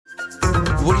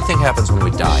What do you think happens when we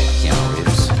die, Keanu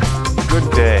Reeves?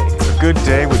 Good day. A good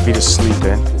day would be to sleep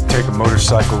in, take a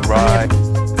motorcycle ride.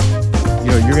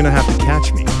 You know, you're gonna have to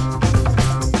catch me.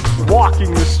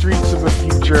 Walking the streets of the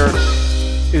future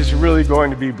is really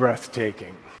going to be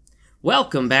breathtaking.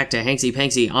 Welcome back to Hanksy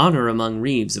Panksy Honor Among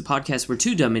Reeves, a podcast where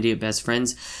two dumb idiot best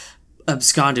friends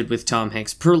absconded with Tom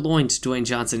Hanks, purloined Dwayne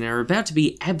Johnson, and are about to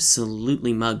be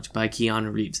absolutely mugged by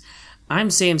Keanu Reeves. I'm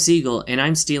Sam Siegel, and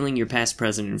I'm stealing your past,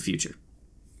 present, and future.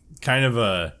 Kind of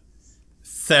a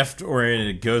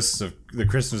theft-oriented Ghosts of the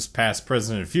Christmas Past,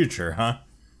 Present, and Future, huh?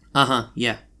 Uh-huh,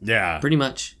 yeah. Yeah. Pretty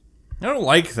much. I don't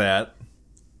like that.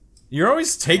 You're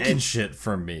always taking shit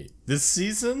from me. This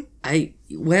season?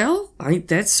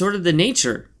 That's sort of the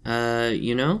nature,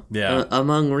 you know? Yeah.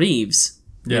 Among Reeves,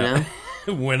 you know?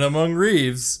 Win among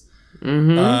Reeves.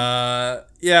 Mm-hmm.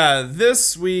 Yeah,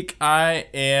 this week I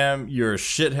am your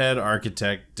shithead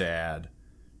architect dad.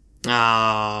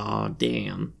 Oh,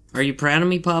 damn. Are you proud of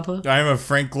me, Papa? I'm a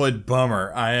Frank Lloyd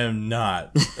bummer. I am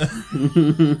not.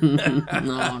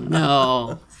 Oh,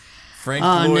 no. Frank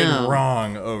Lloyd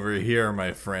wrong over here,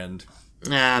 my friend.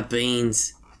 Ah,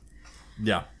 beans.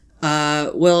 Yeah.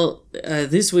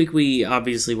 This week we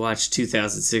obviously watched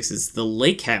 2006's The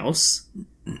Lake House.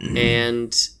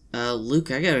 And,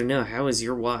 Luke, I gotta know, how was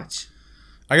your watch?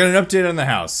 I got an update on the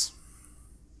house.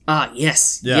 Ah,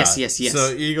 yes. Yeah. Yes.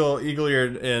 So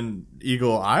eagle-eared and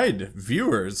eagle-eyed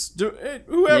viewers,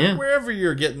 wherever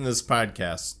you're getting this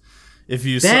podcast, if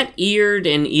you bat-eared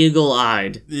and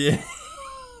eagle-eyed. Yeah.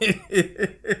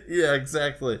 Yeah,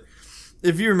 exactly.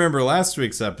 If you remember last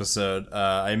week's episode,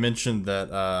 I mentioned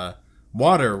that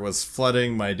water was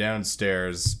flooding my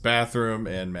downstairs bathroom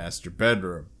and master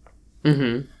bedroom.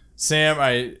 Mm-hmm. Sam,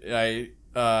 I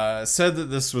said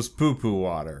that this was poo-poo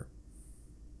water.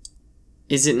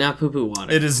 Is it not poo-poo water?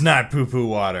 It is not poo-poo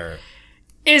water.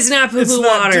 It's not poo-poo It's water.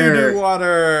 not doo-doo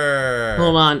water.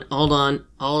 Hold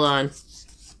on.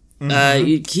 Mm-hmm.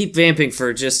 You keep vamping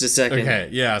for just a second. Okay,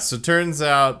 yeah. So turns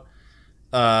out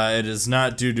it is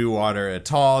not doo-doo water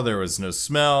at all. There was no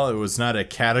smell. It was not a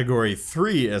Category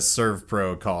 3, as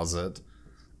ServPro calls it.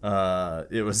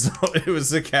 It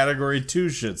was a Category 2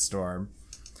 shitstorm.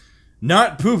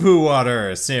 Not poo-poo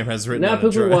water, Sam has written not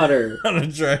poo-poo water on a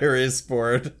dry erase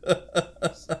board.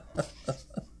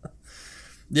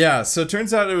 Yeah, so it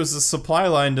turns out it was a supply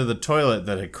line to the toilet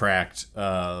that had cracked.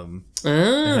 And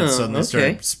it suddenly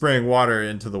started spraying water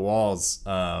into the walls,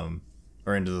 or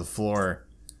into the floor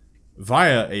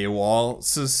via a wall.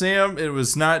 So Sam, it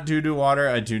was not doo-doo water.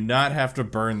 I do not have to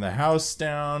burn the house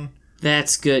down.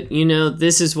 That's good. You know,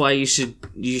 this is why you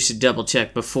should double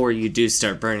check before you do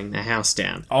start burning the house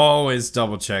down. Always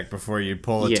double check before you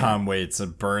pull a Tom Waits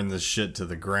and burn the shit to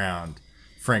the ground.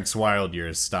 Frank's Wild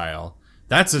Years style.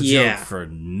 That's a joke for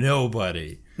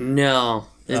nobody. No,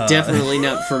 definitely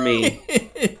not for me.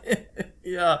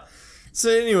 Yeah. So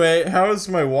anyway, how's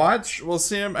my watch? Well,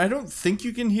 Sam, I don't think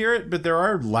you can hear it, but there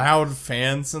are loud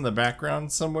fans in the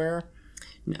background somewhere.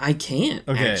 I can't,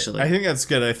 actually. I think that's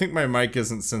good. I think my mic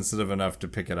isn't sensitive enough to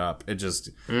pick it up. It just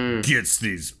gets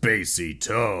these bassy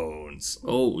tones.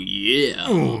 Oh, yeah.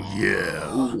 Oh, yeah.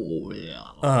 Oh,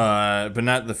 yeah. But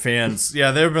not the fans. Yeah,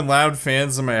 there have been loud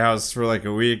fans in my house for like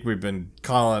a week. We've been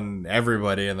calling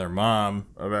everybody and their mom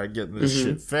about getting this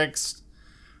shit fixed.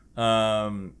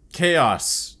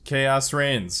 Chaos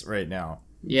reigns right now.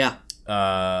 Yeah.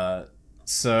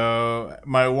 So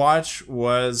my watch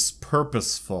was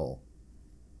purposeful.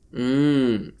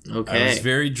 Okay. I was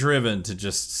very driven to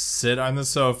just sit on the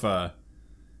sofa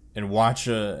and watch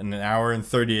an hour and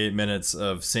 38 minutes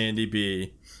of Sandy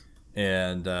B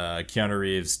and Keanu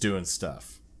Reeves doing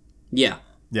stuff. Yeah.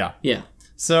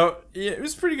 So it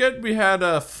was pretty good. We had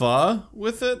a pho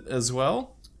with it as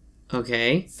well.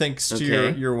 Okay. Thanks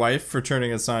to your wife for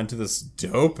turning us on to this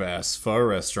dope-ass pho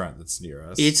restaurant that's near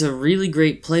us. It's a really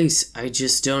great place. I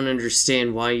just don't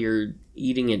understand why you're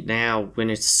eating it now when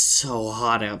it's so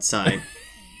hot outside.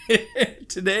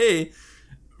 Today,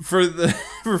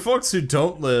 for folks who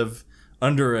don't live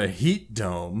under a heat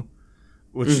dome,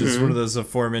 which is one of those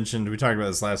aforementioned, we talked about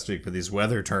this last week, but these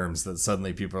weather terms that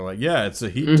suddenly people are like, yeah, it's a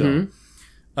heat dome.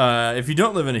 If you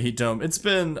don't live in a heat dome,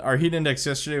 our heat index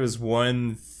yesterday was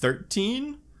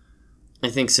 113. I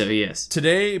think so, yes.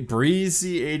 Today,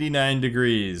 breezy 89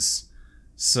 degrees.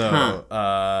 So,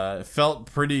 it felt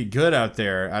pretty good out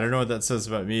there. I don't know what that says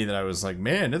about me, that I was like,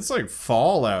 man, it's like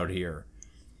fall out here.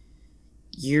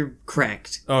 You're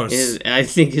cracked. Oh, I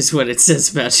think is what it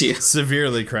says about you.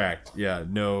 Severely cracked. Yeah,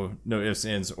 no ifs,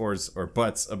 ands, ors, or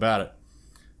buts about it.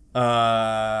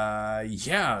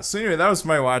 Yeah. So anyway, that was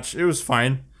my watch. It was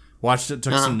fine. Watched it,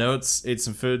 took some notes, ate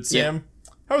some food. Sam,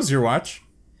 how was your watch?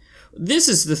 This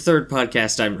is the third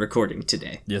podcast I'm recording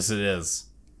today. Yes, it is.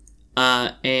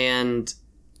 And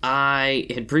I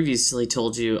had previously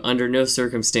told you under no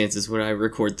circumstances would I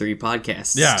record 3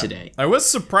 podcasts today. I was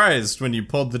surprised when you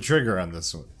pulled the trigger on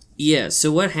this one. Yeah,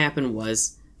 so what happened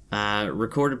was,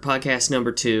 recorded podcast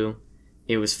number 2.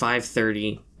 It was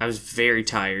 5:30. I was very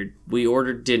tired. We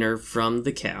ordered dinner from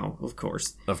the cow, of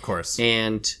course. Of course.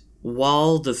 And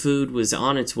while the food was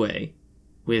on its way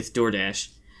with DoorDash,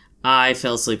 I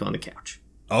fell asleep on the couch.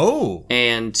 Oh.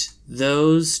 And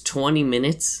those 20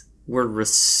 minutes were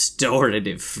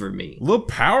restorative for me. Little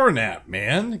power nap,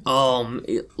 man.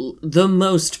 The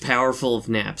most powerful of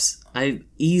naps.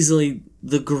 Easily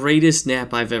the greatest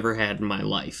nap I've ever had in my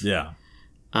life. Yeah.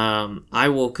 I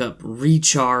woke up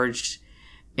recharged,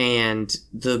 and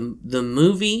the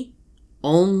movie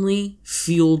only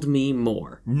fueled me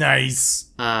more.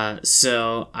 Nice.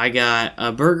 So I got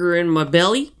a burger in my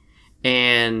belly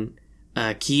and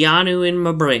Keanu in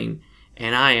my brain,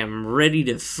 and I am ready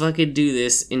to fucking do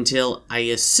this until I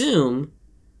assume,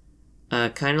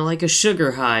 kind of like a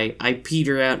sugar high, I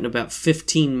peter out in about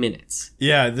 15 minutes.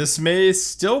 Yeah, this may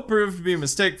still prove to be a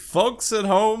mistake. Folks at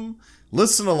home,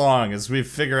 listen along as we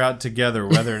figure out together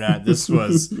whether or not this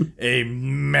was a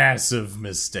massive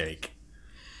mistake.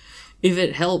 If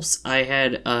it helps, I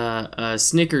had a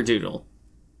snickerdoodle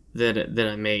that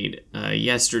I made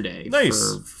yesterday.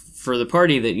 Nice. For the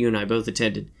party that you and I both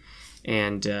attended.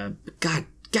 And god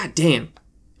damn,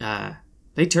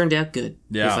 they turned out good,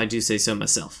 if I do say so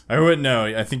myself. I wouldn't know.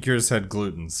 I think yours had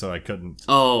gluten, so I couldn't.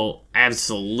 Oh,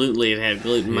 absolutely it had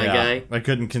gluten, my guy. I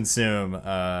couldn't consume,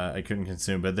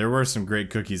 but there were some great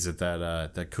cookies at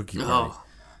that cookie party. Oh,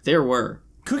 there were.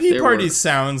 Cookie party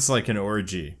sounds like an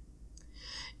orgy.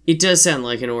 It does sound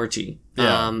like an orgy.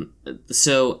 Yeah.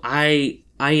 So I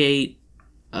ate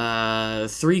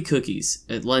 3 cookies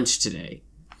at lunch today.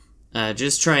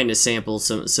 Just trying to sample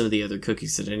some of the other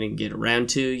cookies that I didn't get around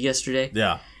to yesterday.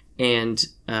 Yeah. And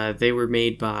they were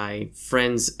made by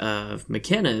friends of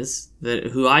McKenna's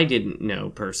who I didn't know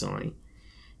personally.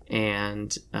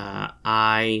 And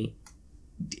I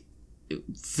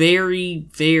very,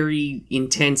 very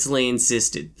intensely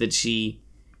insisted that she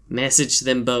message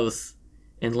them both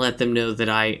and let them know that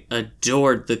I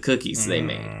adored the cookies they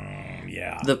made.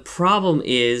 Yeah. The problem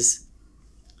is,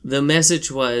 the message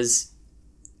was,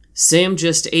 Sam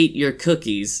just ate your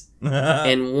cookies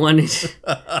and wanted,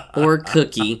 or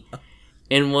cookie,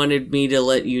 and wanted me to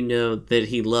let you know that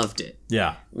he loved it.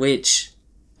 Yeah. Which,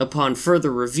 upon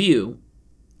further review,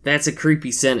 that's a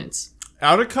creepy sentence.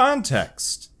 Out of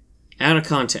context. Out of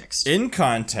context. In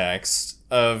context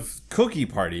of Cookie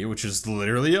Party, which is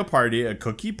literally a party, a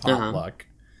cookie potluck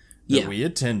that we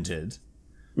attended.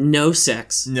 No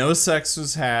sex. No sex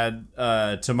was had,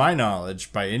 to my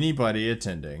knowledge, by anybody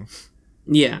attending.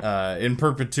 Yeah. In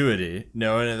perpetuity.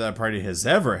 No one at that party has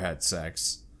ever had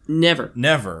sex. Never.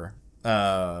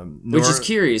 Which is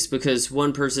curious, because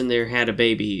one person there had a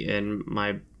baby and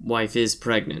my wife is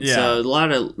pregnant. Yeah. So a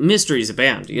lot of mysteries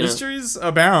abound, you know? Mysteries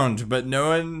abound, but no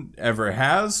one ever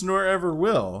has nor ever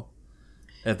will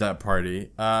at that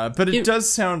party. But it does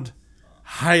sound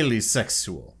highly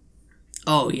sexual.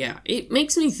 Oh, yeah. It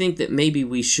makes me think that maybe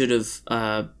we should have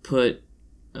added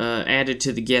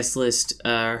to the guest list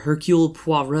Hercule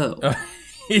Poirot.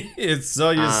 It's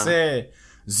so you say.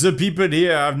 The people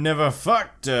here have never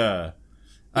fucked. So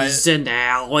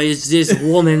now, is this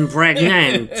woman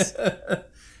pregnant?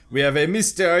 We have a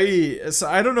mystery. So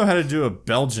I don't know how to do a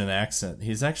Belgian accent.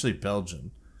 He's actually Belgian.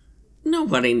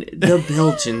 The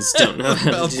Belgians don't know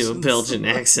how to do a Belgian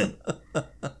accent.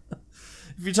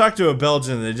 If you talk to a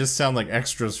Belgian, they just sound like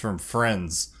extras from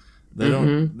Friends. They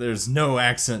don't. There's no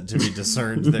accent to be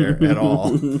discerned there at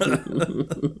all.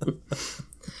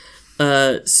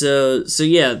 So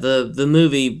yeah, the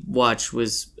movie watch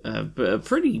was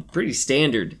pretty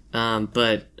standard.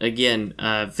 But again,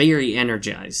 very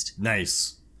energized.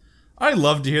 Nice. I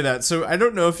love to hear that. So I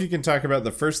don't know if you can talk about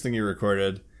the first thing you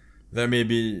recorded. That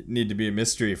maybe need to be a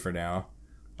mystery for now.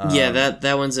 Yeah,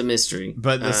 that one's a mystery.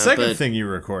 But the second thing you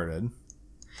recorded.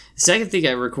 The second thing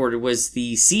I recorded was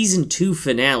the season 2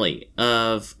 finale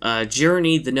of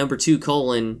Journey, the number 2 :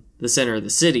 the center of the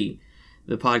city,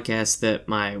 the podcast that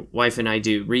my wife and I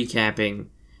do recapping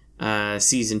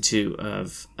season 2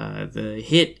 of the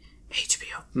hit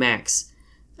HBO Max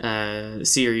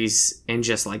series, And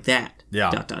Just Like That.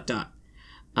 Yeah. ...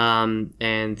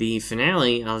 And the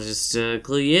finale, I'll just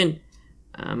clue you in.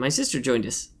 My sister joined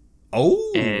us.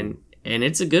 Oh. And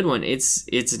it's a good one. It's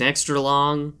an extra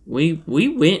long.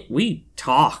 We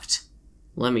talked.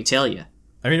 Let me tell you.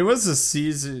 I mean, it was a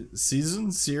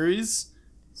season series.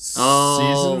 Oh.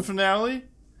 Season finale.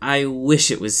 I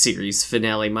wish it was series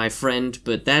finale, my friend,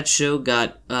 but that show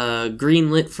got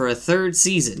greenlit for a 3rd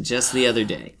season just the other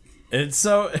day. It's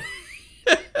so...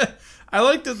 I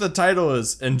like that the title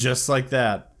is And Just Like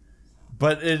That,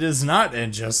 but it is not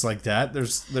And Just Like That.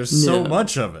 There's so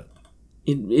much of it.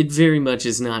 It very much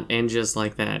is not And Just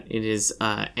Like That. It is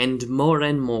and more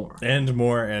and more. And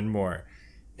more and more.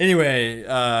 Anyway,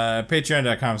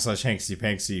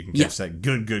 patreon.com/HankseyPanksy. You can catch that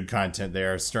good content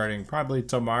there starting probably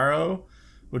tomorrow,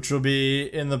 which will be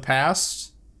in the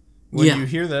past when you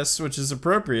hear this, which is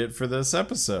appropriate for this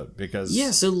episode because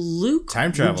so Luke,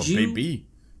 time travel, baby.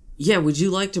 Yeah, would you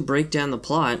like to break down the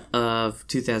plot of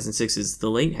 2006's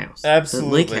The Lake House?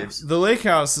 Absolutely. The Lake House. The Lake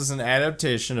House is an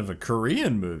adaptation of a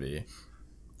Korean movie.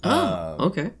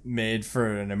 Okay. Made for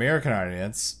an American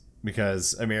audience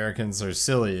because Americans are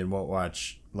silly and won't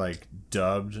watch like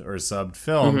dubbed or subbed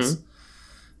films.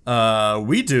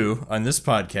 We do on this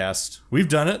podcast. We've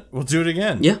done it. We'll do it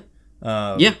again. Yeah.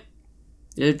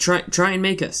 Try and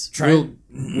make us.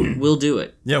 We'll do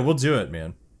it. Yeah, we'll do it,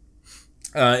 man.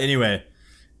 Anyway,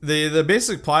 the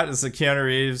basic plot is that Keanu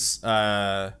Reeves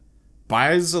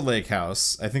buys a lake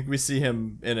house. I think we see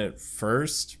him in it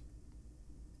first.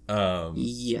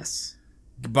 Yes.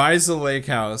 Buys a lake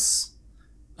house.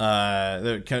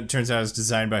 That turns out is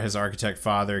designed by his architect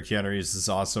father. Keanu Reeves is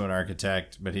also an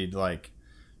architect, but he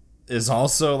is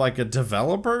also like a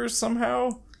developer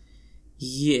somehow.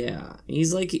 Yeah,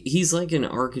 he's like an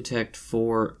architect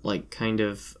for like kind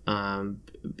of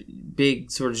big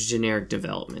sort of generic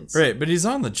developments. Right, but he's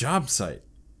on the job site.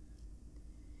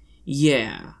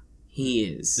 Yeah, he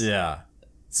is. Yeah.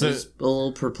 So I was a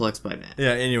little perplexed by that.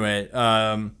 Yeah, anyway,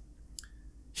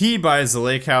 he buys the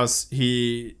lake house.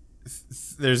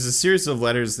 There's a series of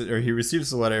letters he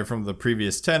receives a letter from the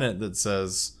previous tenant that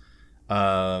says,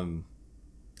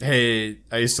 hey,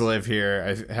 I used to live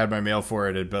here. I had my mail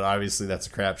forwarded, but obviously that's a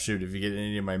crapshoot. If you get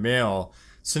any of my mail,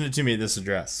 send it to me at this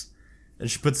address. And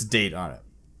she puts a date on it.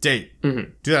 Date,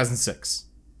 2006.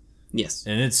 Yes.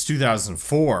 And it's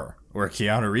 2004, where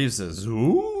Keanu Reeves says,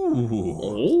 ooh.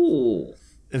 Oh.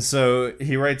 And so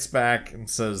he writes back and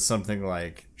says something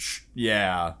like,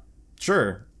 yeah,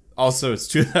 sure. Also, it's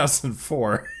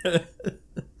 2004.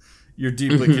 You're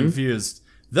deeply confused.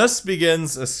 Thus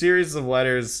begins a series of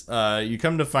letters. You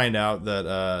come to find out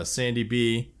that Sandy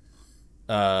B,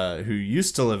 who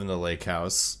used to live in the lake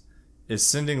house, is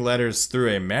sending letters through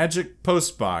a magic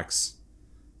post box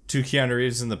to Keanu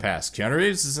Reeves in the past. Keanu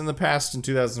Reeves is in the past in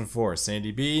 2004.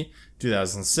 Sandy B,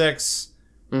 2006,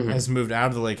 has moved out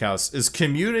of the lake house, is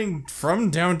commuting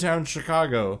from downtown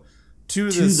Chicago to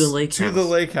the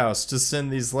lake house to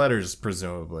send these letters,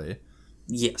 presumably.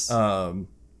 Yes.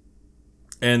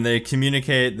 And they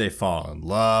communicate, they fall in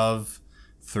love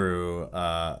through,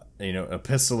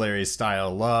 epistolary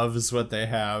style love is what they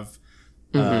have.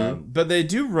 But they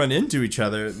do run into each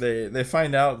other. They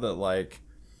find out that,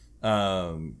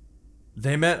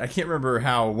 they met, I can't remember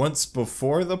how, once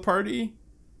before the party?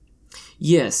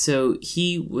 Yeah, so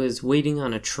he was waiting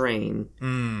on a train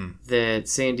that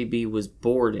Sandy B was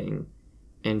boarding,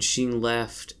 and she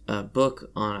left a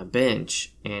book on a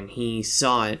bench, and he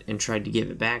saw it and tried to give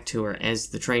it back to her as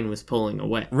the train was pulling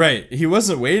away. Right. He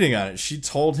wasn't waiting on it. She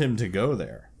told him to go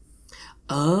there.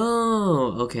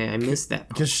 Oh, okay. I missed that part.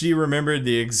 Because she remembered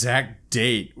the exact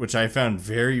date, which I found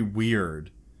very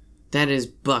weird. That is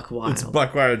buck wild. It's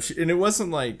buck wild. And it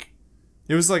wasn't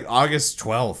it was August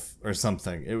 12th or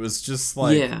something. It was just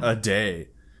a day.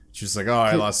 She was like, oh,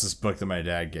 I lost this book that my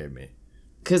dad gave me.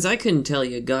 Because I couldn't tell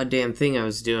you a goddamn thing I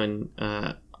was doing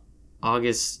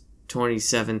August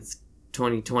 27th,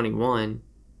 2021.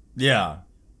 Yeah.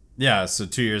 Yeah, so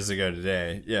 2 years ago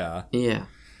today. Yeah. Yeah.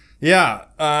 Yeah.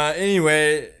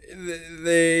 Anyway,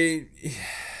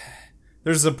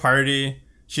 there's a party.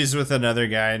 She's with another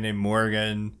guy named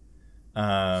Morgan.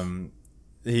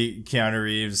 Keanu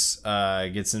Reeves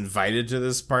gets invited to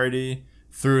this party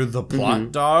through the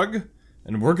plot dog.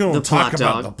 And we're going to talk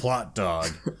about the plot dog.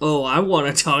 Oh, I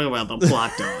want to talk about the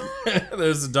plot dog.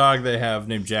 There's a dog they have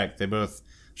named Jack. They both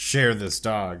share this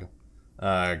dog.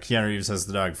 Keanu Reeves has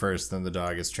the dog first, then the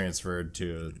dog is transferred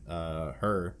to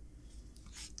her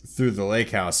through the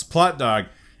lake house. Plot dog.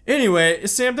 Anyway,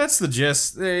 Sam, that's the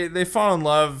gist. They fall in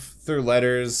love through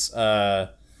letters.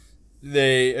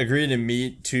 They agree to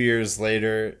meet 2 years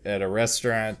later at a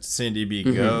restaurant. Sandy B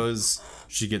goes.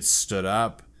 She gets stood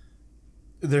up.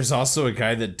 There's also a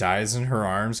guy that dies in her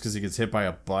arms because he gets hit by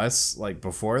a bus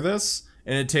before this.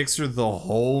 And it takes her the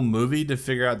whole movie to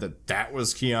figure out that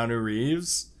was Keanu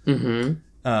Reeves.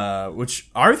 Which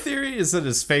our theory is that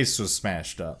his face was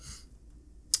smashed up.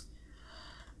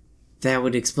 That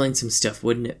would explain some stuff,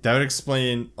 wouldn't it? That would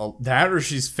explain that, or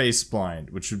she's face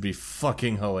blind, which would be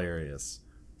fucking hilarious.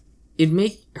 It'd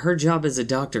make her job as a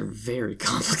doctor very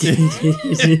complicated.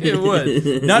 It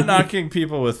would. Not knocking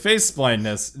people with face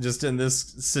blindness, just in this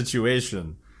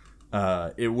situation,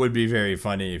 it would be very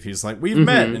funny if he's like, we've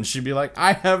met, and she'd be like,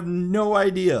 I have no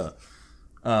idea.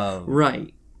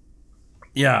 Right.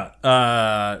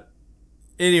 Yeah.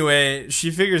 Anyway,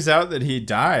 she figures out that he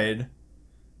died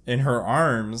in her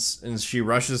arms, and she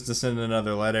rushes to send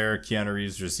another letter. Keanu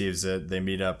Reeves receives it. They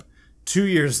meet up 2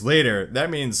 years later.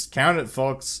 That means, count it,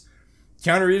 folks,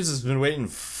 Keanu Reeves has been waiting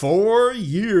 4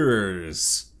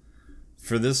 years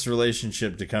for this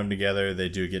relationship to come together. They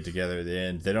do get together at the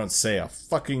end. They don't say a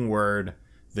fucking word.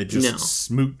 They just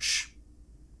smooch.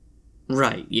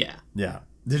 Right, yeah. Yeah.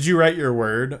 Did you write your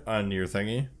word on your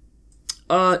thingy?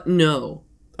 No.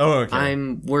 Oh, okay.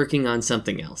 I'm working on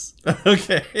something else.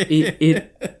 Okay.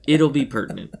 It'll be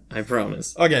pertinent, I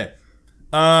promise. Okay.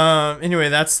 Anyway,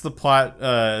 that's the plot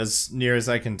as near as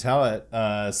I can tell it.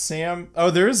 Sam. Oh,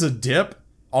 there is a dip.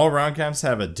 All rom-coms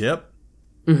have a dip.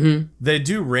 Mm-hmm. They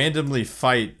do randomly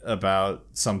fight about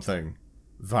something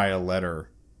via letter.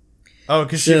 Oh,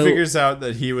 because she figures out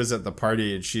that he was at the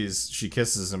party, and she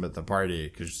kisses him at the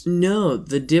party. No,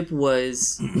 the dip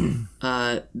was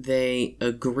they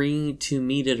agree to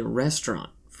meet at a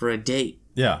restaurant for a date.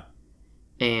 Yeah.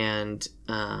 And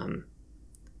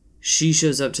she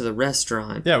shows up to the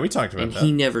restaurant. Yeah, we talked about that. And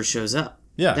he never shows up.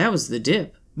 Yeah. That was the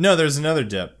dip. No, there's another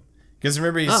dip. Because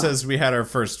remember, he says we had our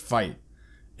first fight.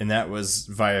 And that was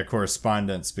via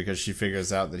correspondence, because she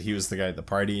figures out that he was the guy at the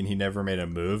party, and he never made a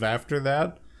move after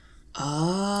that.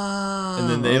 Oh. And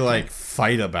then they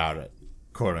fight about it,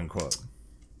 quote unquote.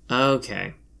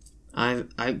 Okay.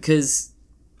 Because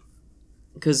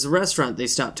the restaurant, they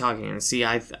stopped talking, and see,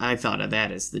 I thought of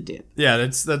that as the dip. Yeah,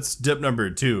 that's dip number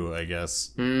 2, I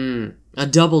guess. A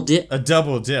double dip. A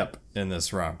double dip in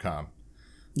this rom-com.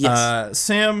 Yes.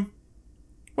 Sam,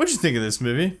 what'd you think of this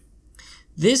movie?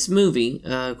 This movie,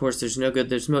 of course, there's no good,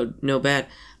 there's no bad.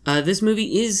 This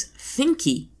movie is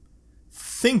thinky.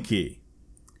 Thinky.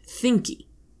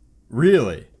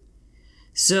 Really?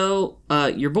 So,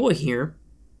 your boy here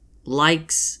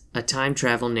likes a time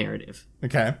travel narrative.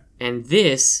 Okay. And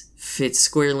this fits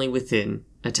squarely within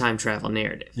a time travel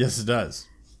narrative. Yes, it does.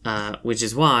 Which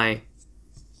is why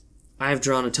I've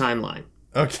drawn a timeline.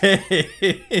 Okay.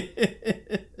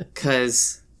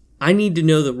 Because I need to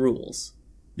know the rules.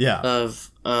 Yeah.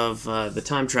 Of the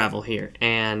time travel here,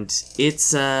 and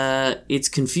it's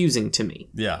confusing to me.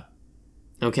 Yeah.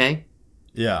 Okay.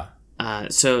 Yeah.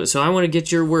 So I want to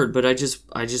get your word, but I just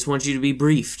want you to be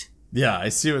briefed. Yeah, I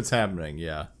see what's happening.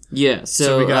 Yeah. Yeah.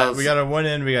 So we got a one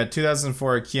in. We got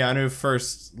 2004 Keanu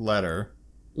first letter.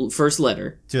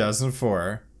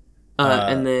 2004.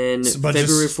 And then but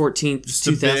February 14th,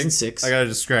 2006. I gotta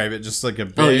describe it. Just like a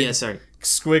big,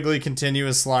 squiggly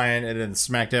continuous line, and then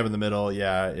smack dab in the middle,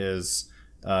 is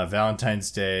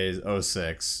Valentine's Day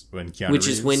 06 when Keanu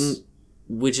Reeves.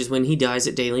 Which is when he dies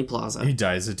at Daley Plaza. He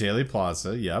dies at Daley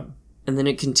Plaza. Yep. And then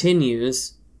it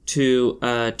continues to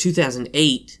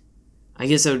 2008. I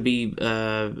guess that would be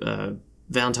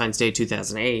Valentine's Day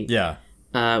 2008. Yeah.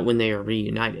 When they are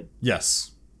reunited.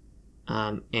 Yes.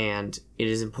 And it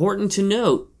is important to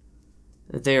note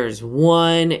that there is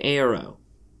one arrow.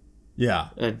 Yeah.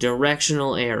 A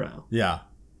directional arrow. Yeah.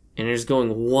 And it is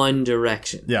going one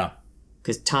direction. Yeah.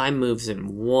 Because time moves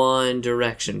in one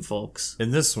direction, folks.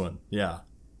 In this one, yeah.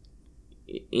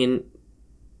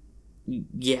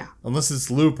 Yeah. Unless it's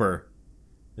Looper,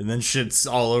 and then shit's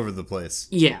all over the place.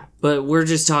 Yeah, but we're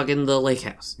just talking the lake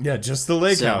house. Yeah, just the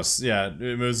lake house. Yeah,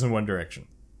 it moves in one direction.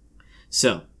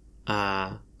 So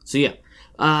yeah,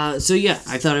 I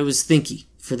thought it was thinky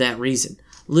for that reason.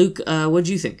 Luke, what'd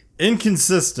you think?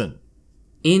 Inconsistent.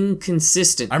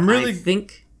 I'm really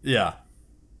think. Yeah.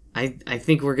 I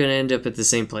think we're gonna end up at the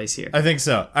same place here. I think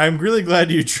so. I'm really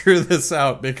glad you drew this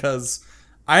out, because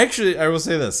I will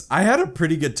say this. I had a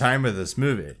pretty good time with this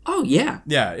movie. Oh yeah.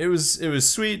 Yeah, it was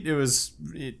sweet. It was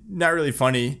not really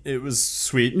funny. It was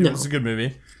sweet. It was a good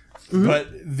movie. Mm-hmm. But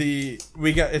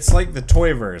it's like the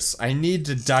Toyverse. I need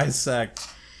to dissect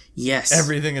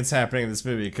everything that's happening in this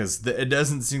movie, because it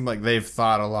doesn't seem like they've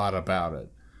thought a lot about it.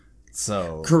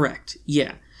 So correct.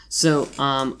 Yeah. So,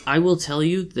 I will tell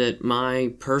you that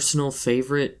my personal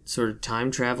favorite sort of time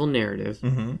travel narrative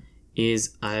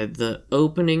is the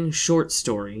opening short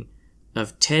story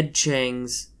of Ted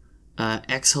Chiang's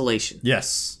Exhalation.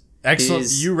 Yes.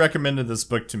 Excellent. You recommended this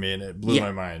book to me, and it blew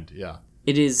my mind. Yeah.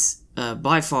 It is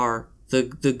by far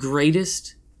the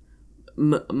greatest,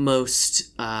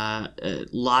 most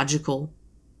logical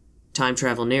time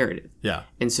travel narrative. Yeah.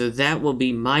 And so that will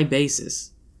be my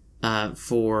basis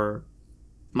for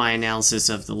my analysis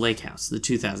of The Lake House, the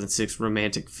 2006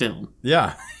 romantic film.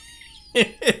 Yeah.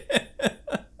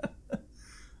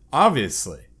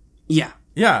 Obviously. Yeah.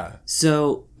 Yeah.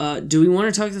 So, do we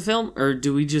want to talk the film, or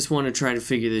do we just want to try to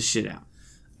figure this shit out?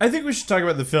 I think we should talk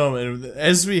about the film, and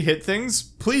as we hit things,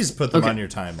 please put them Okay. on your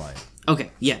timeline.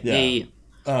 Okay. Yeah.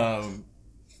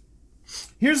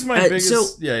 Here's my biggest...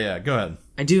 so- go ahead.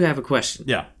 I do have a question.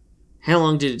 Yeah. How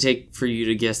long did it take for you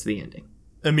to guess the ending?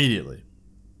 Immediately.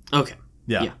 Okay.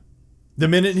 Yeah. Yeah. The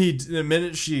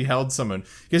minute she held someone...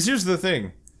 Because here's the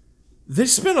thing. They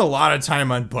spent a lot of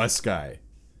time on Bus Guy.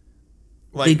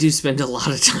 Like, They do spend a lot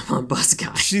of time on Bus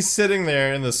Guy. she's sitting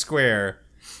there in the square,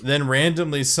 then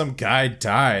randomly some guy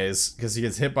dies because he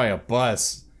gets hit by a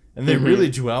bus, and they really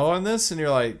dwell on this, and you're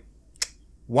like,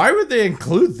 why would they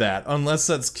include that unless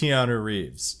that's Keanu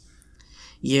Reeves?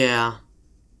 Yeah.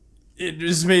 It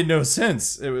just made no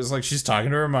sense. It was like she's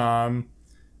talking to her mom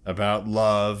about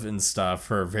love and stuff,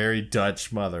 her very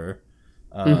Dutch mother,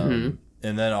 and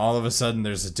then all of a sudden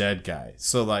there's a dead guy.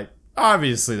 So, like,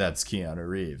 obviously that's Keanu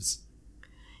Reeves.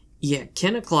 Yeah,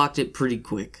 Kenna clocked it pretty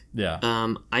quick. Yeah.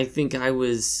 I think I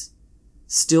was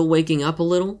still waking up a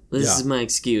little. This Yeah. is my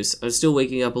excuse. I was still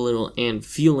waking up a little and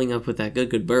fueling up with that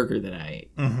good burger that I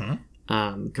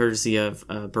ate. Courtesy of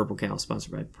Purple Cow,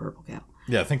 sponsored by Purple Cow.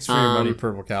 Yeah, thanks for your money,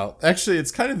 Purple Cow. Actually, it's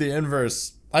kind of the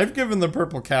inverse. I've given the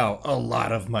Purple Cow a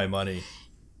lot of my money.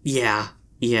 Yeah.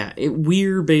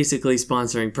 We're basically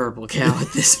sponsoring Purple Cow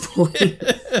at this point.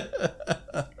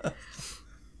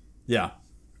 Yeah.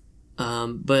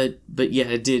 But yeah,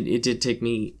 it did take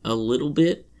me a little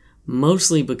bit,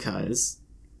 mostly because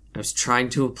I was trying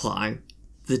to apply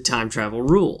the time travel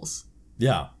rules,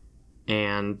 Yeah.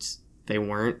 and they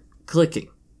weren't clicking.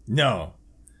 No.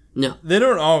 No, They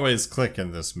don't always click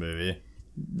in this movie.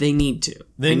 they need to.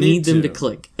 They I need them to. to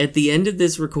click. At the end of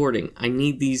this recording, I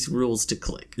need these rules to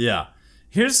click. Yeah.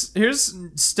 Here's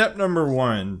step number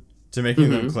 1 to making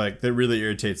them click that really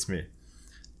irritates me.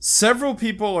 Several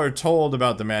people are told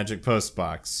about the magic post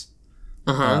box.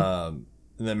 The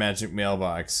magic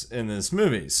mailbox in this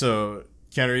movie. So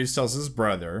Keanu Reeves tells his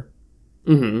brother.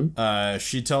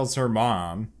 She tells her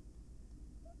mom.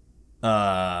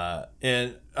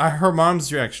 And her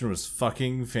mom's reaction was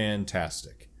fucking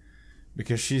fantastic.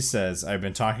 Because she says, I've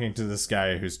been talking to this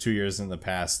guy who's 2 years in the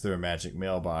past through a magic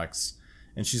mailbox.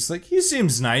 And she's like, he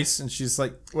seems nice. And she's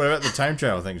like, what about the time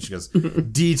travel thing? And she goes,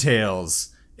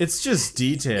 details. It's just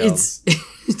details.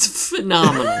 It's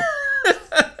phenomenal.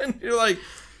 And you're like,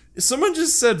 someone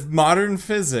just said modern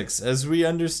physics, as we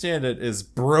understand it, is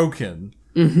broken.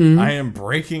 I am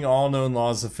breaking all known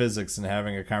laws of physics and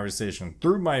having a conversation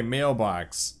through my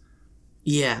mailbox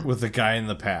Yeah. with a guy in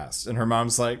the past. And her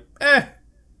mom's like,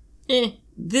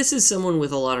 This is someone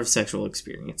with a lot of sexual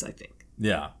experience, I think.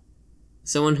 yeah.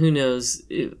 Someone who knows,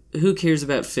 who cares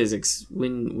about physics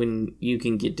when you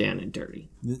can get down and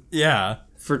dirty Yeah.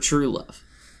 for true love.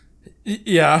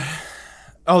 Yeah.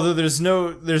 Although there's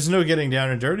no getting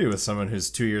down and dirty with someone who's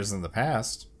 2 years in the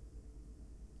past.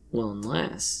 Well,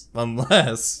 unless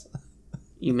Unless.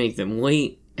 you make them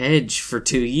wait edge for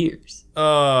 2 years.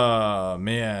 Oh,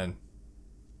 man.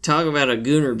 Talk about a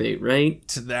gooner bait, right?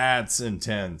 That's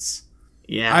intense.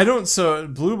 Yeah. So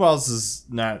blue balls is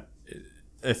not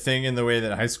a thing in the way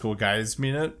that high school guys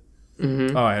mean it.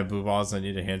 Oh, I have blue balls, I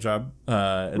need a hand job,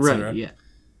 etc. Right, yeah.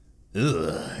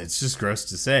 Ugh, it's just gross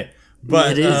to say.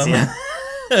 But it is, yeah.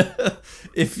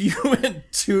 if you went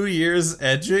 2 years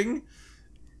edging,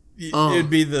 it'd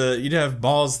be you'd have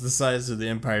balls the size of the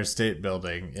Empire State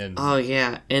Building. And Oh,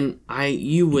 yeah. And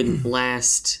you wouldn't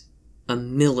last a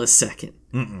millisecond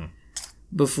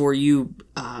before you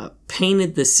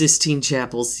painted the Sistine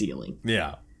Chapel ceiling.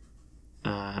 yeah,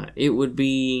 It would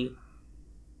be...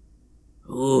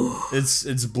 Ooh.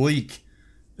 it's bleak.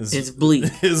 It's bleak.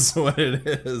 Is what it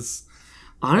is.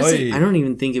 Honestly, Oy. I don't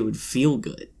even think it would feel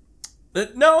good.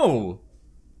 No,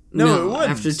 it wouldn't.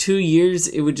 After 2 years,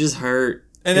 it would just hurt.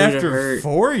 And It would after hurt.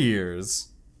 4 years,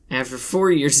 After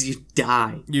 4 years, you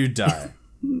die. you die.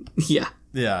 Yeah.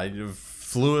 Yeah, you have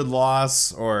fluid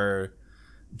loss or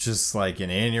just like an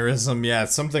aneurysm. Yeah,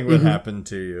 something would happen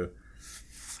to you.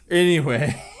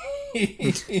 Anyway.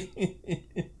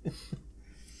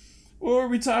 What were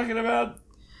we talking about?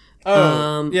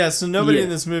 Oh, yeah, so nobody yeah. in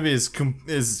this movie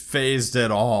is phased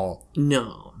at all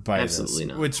No. by Absolutely this.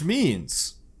 not. Which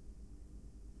means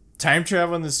time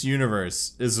travel in this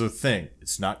universe is a thing.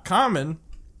 It's not common,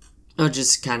 Oh, it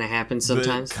just kind of happens but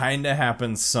sometimes. it kind of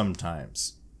happens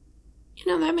sometimes.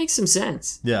 That makes some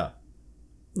sense. Yeah.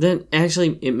 Then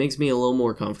actually, it makes me a little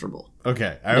more comfortable.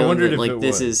 Okay, I knowing wondered that, if like, it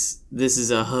this would. this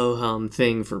is a ho hum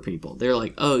thing for people. They're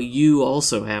like, oh, you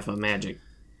also have a magic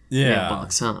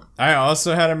mailbox, huh? I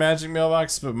also had a magic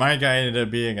mailbox, but my guy ended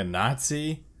up being a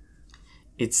Nazi.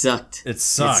 It sucked. It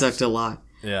sucked. It sucked a lot.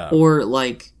 Yeah. Or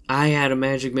like I had a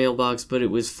magic mailbox, but it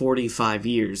was 45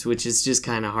 years, which is just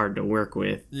kind of hard to work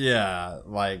with. Yeah,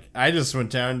 like I just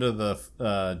went down to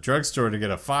the drugstore to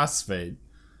get a phosphate.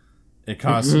 It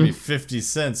cost me 50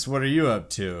 cents. What are you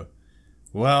up to?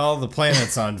 Well, the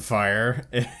planet's on fire.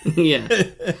 Yeah.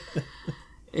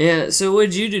 Yeah, so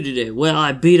what'd you do today? Well,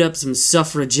 I beat up some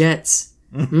suffragettes.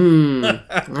 I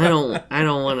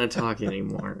don't want to talk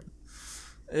anymore.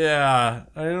 Yeah,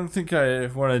 I don't think I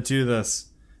want to do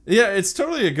this. Yeah, it's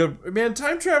totally a good... Man,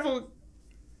 time travel...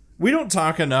 We don't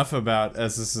talk enough about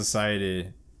as a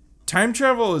society. Time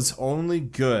travel is only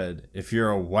good if you're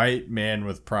a white man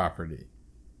with property.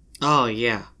 Oh,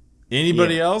 yeah.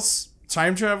 Anybody else?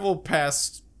 Time travel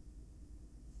past...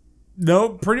 No,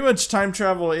 pretty much time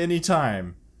travel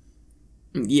anytime.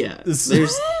 Yeah,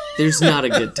 there's not a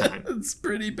good time. It's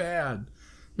pretty bad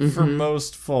for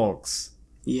most folks.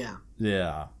 Yeah.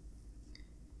 Yeah.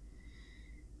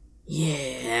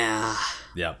 Yeah.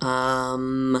 Yeah.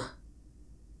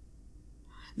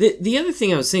 The other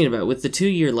thing I was thinking about with the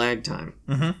 2-year lag time,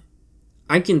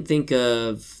 I can think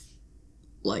of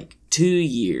like 2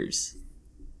 years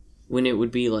when it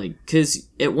would be like, because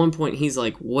at one point he's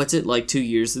like, what's it like 2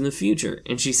 years in the future?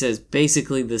 And she says,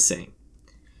 basically the same.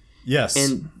 Yes.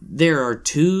 And there are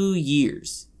 2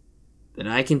 years that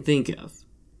I can think of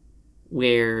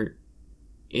where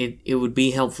it would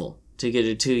be helpful to get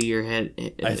a 2-year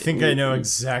head. I think I know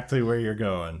exactly where you're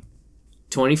going.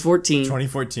 2014.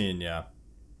 2014, yeah.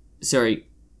 Sorry.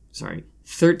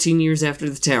 13 years after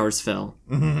the towers fell.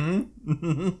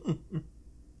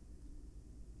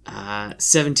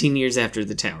 17 years after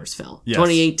the towers fell. Yes.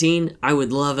 2018, I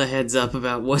would love a heads up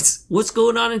about what's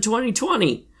going on in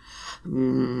 2020.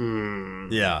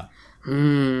 Yeah.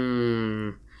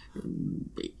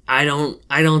 I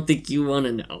don't think you want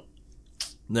to know.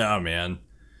 No, man.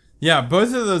 Yeah, both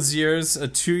of those years, a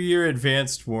 2-year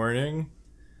advanced warning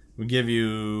would give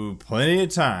you plenty of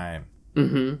time.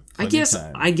 I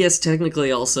guess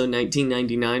technically also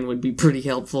 1999 would be pretty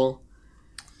helpful.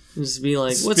 Just be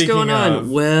like, what's Speaking going on?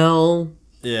 of- Well,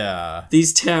 Yeah.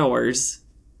 these towers.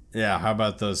 Yeah, how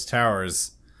about those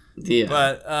towers? Yeah.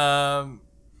 But,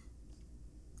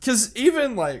 because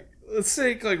even, like, let's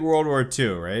take, like, World War II,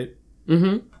 right?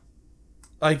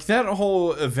 Like, that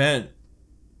whole event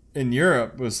in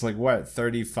Europe was, like, what,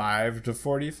 35 to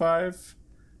 45?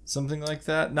 Something like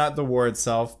that? Not the war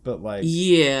itself, but, like...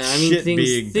 Yeah, I mean, shit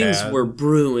being things bad. were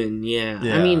brewing, yeah.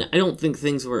 Yeah. I mean, I don't think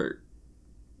things were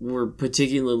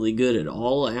particularly good at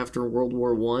all after World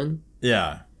War One.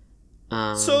 Yeah.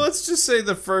 So let's just say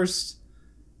the first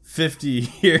 50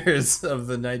 years of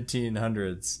the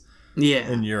 1900s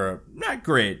in Europe. Not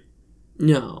great.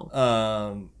 No.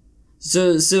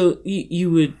 So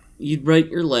you'd write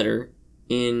your letter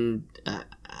in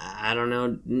I don't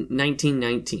know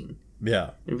 1919.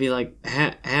 Yeah. And be like,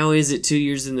 how is it 2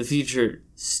 years in the future?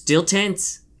 Still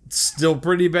tense. Still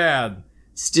pretty bad.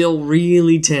 Still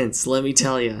really tense, let me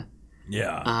tell you.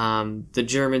 Yeah. The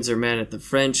Germans are mad at the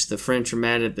French are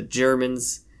mad at the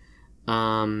Germans.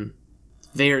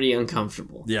 Very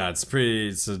uncomfortable. Yeah,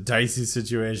 it's a dicey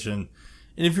situation.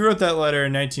 And if you wrote that letter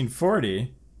in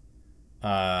 1940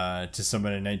 to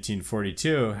someone in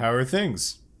 1942, how are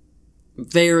things?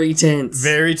 Very tense.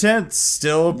 Very tense.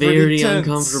 Still pretty Very tense.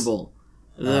 Uncomfortable.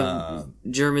 The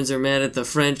Germans are mad at the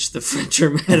French are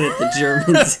mad at the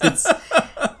Germans.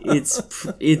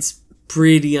 It's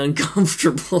pretty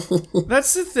uncomfortable.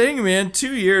 That's the thing, man.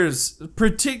 2 years,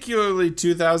 particularly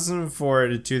 2004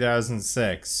 to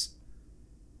 2006.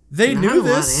 They Not knew a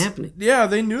lot this. happening. Yeah,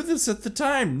 they knew this at the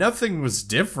time. Nothing was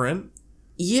different.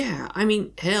 Yeah, I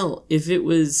mean, hell, if it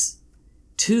was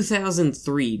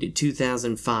 2003 to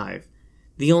 2005,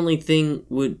 the only thing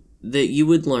that you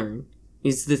would learn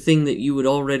is the thing that you would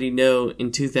already know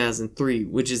in 2003,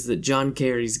 which is that John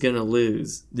Kerry's gonna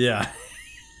lose. Yeah.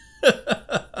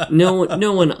 No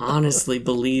one honestly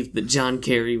believed that John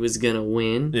Kerry was gonna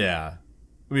win. Yeah.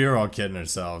 We were all kidding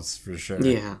ourselves, for sure.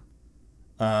 Yeah.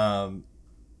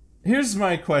 Here's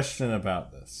my question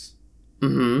about this.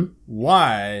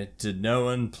 Why did no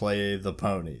one play the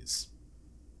ponies?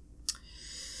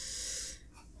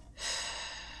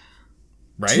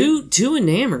 Right? Too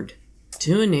enamored.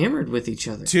 Too enamored with each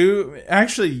other.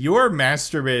 Actually, your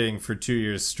masturbating for 2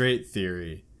 years straight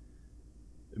theory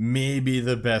may be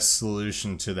the best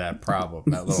solution to that problem,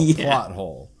 that little plot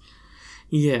hole.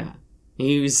 Yeah.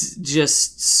 He was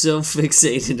just so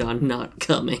fixated on not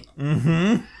coming.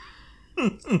 Mm-hmm.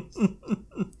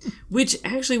 Which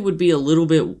actually would be a little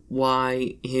bit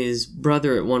why his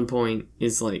brother at one point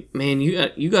is like, man,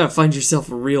 you gotta find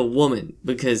yourself a real woman,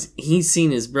 because he's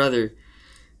seen his brother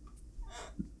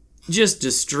just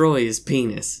destroy his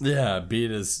penis. Yeah,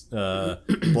 beat his,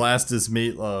 blast his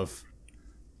meatloaf.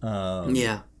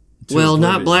 Yeah. Well,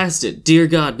 not oblivion. blasted. Dear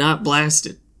God, not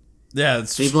blasted. Yeah,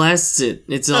 it's He blasts it.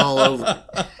 It's all over.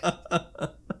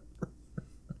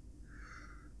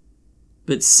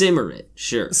 But simmer it,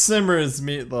 sure. simmer his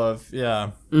meatloaf.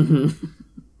 Yeah. Mm-hmm.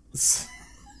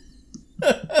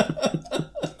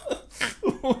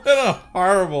 What a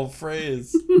horrible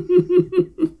phrase.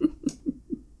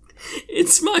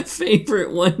 It's my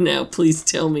favorite one now. Please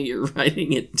tell me you're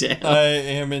writing it down. I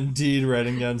am indeed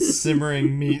writing down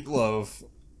simmering meatloaf.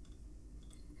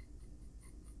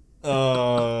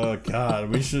 Oh, God.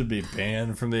 We should be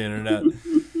banned from the internet.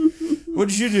 What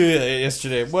did you do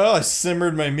yesterday? Well, I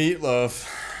simmered my meatloaf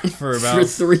for about... For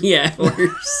 3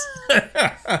 hours.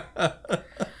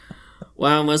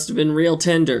 Wow, must have been real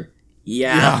tender.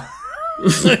 Yeah.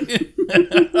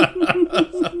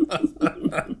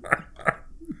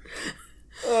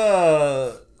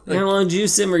 How long did you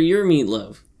simmer your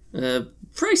meatloaf?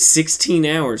 Probably 16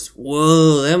 hours.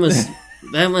 Whoa,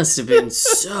 that must have been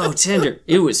so tender.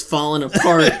 It was falling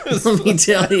apart. Let me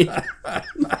tell you.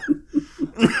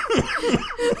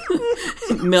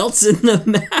 It melts in the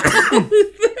mouth.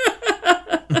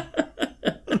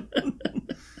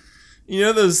 You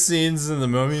know those scenes in the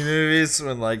mummy movies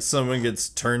when, like, someone gets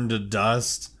turned to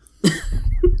dust?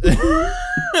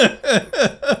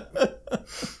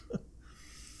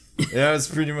 Yeah, it's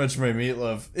pretty much my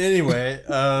meatloaf. Anyway,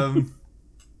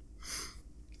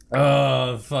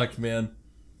 oh, fuck, man.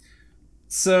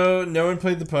 So, no one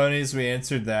played the ponies. We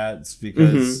answered that. It's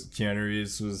because Keanu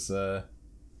Reeves was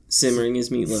Simmering his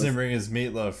meatloaf. simmering his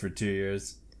meatloaf for 2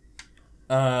 years.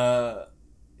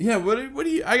 Yeah, what do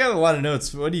you... I got a lot of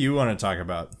notes. What do you want to talk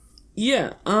about?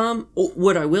 Yeah,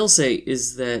 what I will say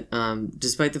is that,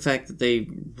 despite the fact that they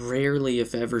rarely,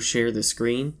 if ever, share the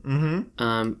screen,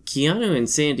 Keanu and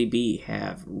Sandy B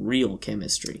have real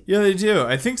chemistry. Yeah, they do.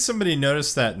 I think somebody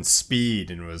noticed that in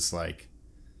Speed and was like,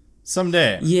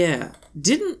 someday. Yeah.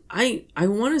 I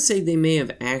want to say they may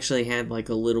have actually had, like,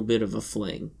 a little bit of a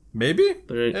fling. Maybe?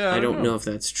 But Yeah, I don't know if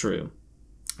that's true.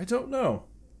 I don't know.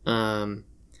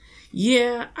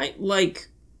 Yeah,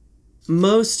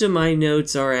 most of my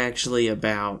notes are actually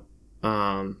about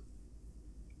the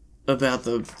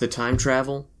time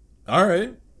travel. All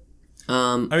right.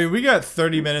 I mean, we got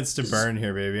 30 minutes to burn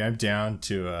here, baby. I'm down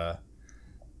to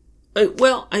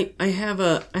well, I have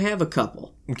a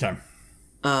couple. Okay.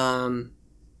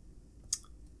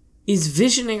 Is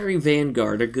Visionary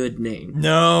Vanguard a good name?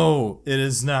 No, it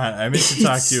is not. I meant to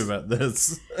talk to you about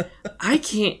this. I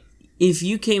can't. If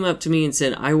you came up to me and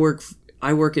said, I work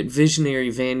at Visionary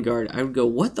Vanguard, I would go,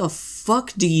 what the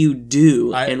fuck do you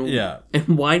do?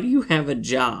 And why do you have a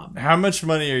job? How much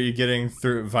money are you getting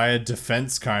through via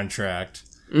defense contract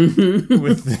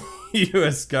with the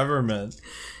U.S. government?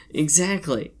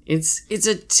 Exactly. It's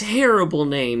a terrible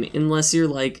name unless you're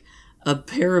like a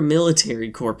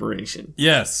paramilitary corporation.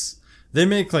 Yes. They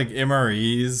make like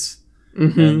MREs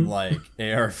and like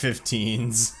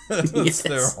AR-15s. That's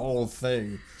their whole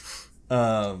thing.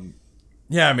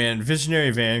 Yeah, man,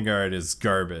 Visionary Vanguard is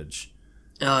garbage.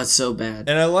 Oh, it's so bad.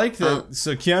 And I like that.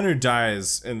 So Keanu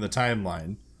dies in the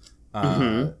timeline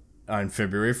on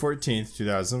February 14th,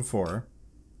 2004.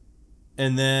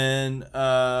 And then...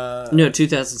 no,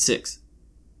 2006.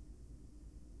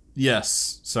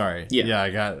 Yes, sorry. Yeah.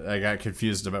 I got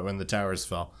confused about when the towers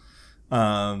fell.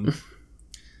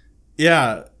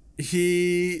 Yeah,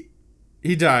 he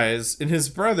dies, and his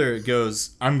brother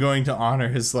goes, I'm going to honor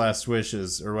his last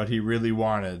wishes, or what he really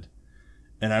wanted,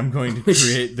 and I'm going to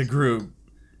create the group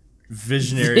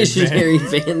Visionary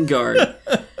Vanguard.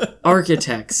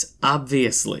 Architects,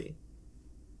 obviously.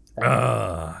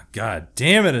 God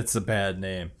damn it, it's a bad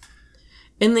name.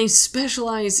 And they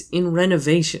specialize in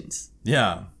renovations.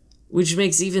 Yeah. Which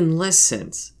makes even less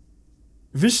sense.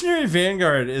 Visionary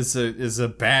Vanguard is a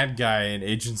bad guy in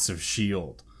Agents of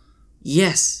S.H.I.E.L.D.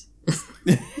 Yes.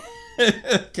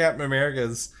 Captain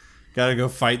America's got to go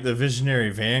fight the Visionary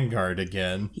Vanguard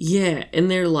again. Yeah,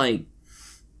 and they're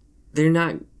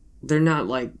not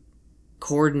like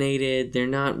coordinated. They're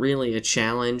not really a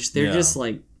challenge. They're just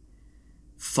like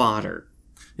fodder.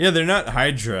 Yeah, they're not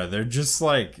Hydra. They're just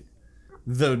like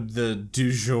the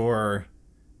du jour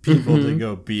people to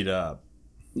go beat up.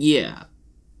 Yeah.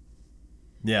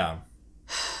 Yeah.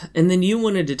 And then you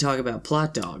wanted to talk about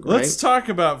Plot Dog, right? Let's talk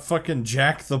about fucking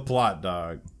Jack the Plot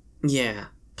Dog. Yeah.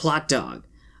 Plot dog.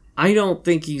 I don't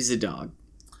think he's a dog.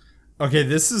 Okay,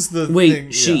 this is the Wait,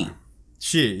 thing. she. Yeah.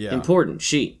 She, yeah. Important,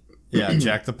 she. Yeah,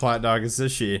 Jack the plot dog is a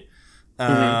she.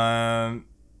 Mm-hmm.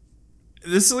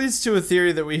 This leads to a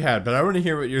theory that we had, but I want to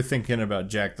hear what you're thinking about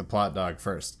Jack the plot dog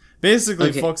first. Basically,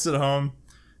 Okay. folks at home,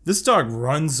 this dog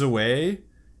runs away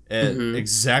at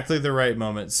exactly the right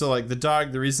moment. So, like,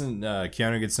 the reason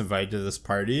Keanu gets invited to this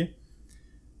party,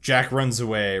 Jack runs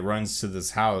away, runs to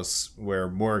this house where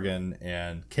Morgan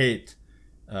and Kate,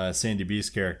 Sandy B's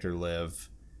character, live.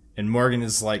 And Morgan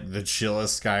is, like, the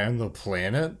chillest guy on the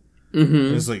planet.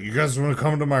 And he's like, you guys want to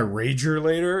come to my rager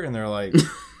later? And they're like,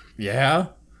 yeah.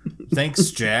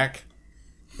 Thanks, Jack.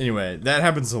 Anyway, that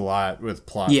happens a lot with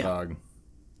plot dog.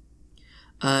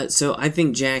 So I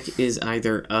think Jack is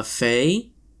either a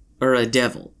fae or a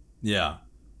devil. Yeah.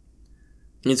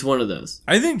 It's one of those.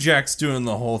 I think Jack's doing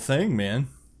the whole thing, man.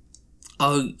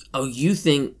 Oh, you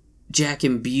think Jack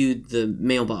imbued the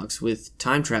mailbox with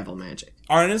time travel magic?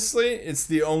 Honestly, it's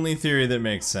the only theory that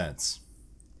makes sense.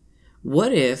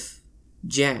 What if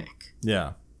Jack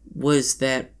was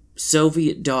that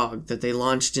Soviet dog that they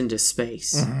launched into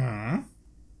space?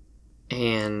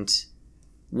 And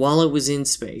while it was in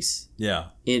space,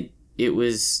 it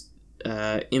was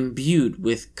imbued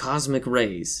with cosmic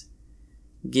rays,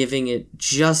 giving it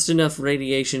just enough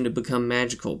radiation to become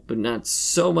magical, but not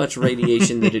so much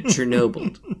radiation that it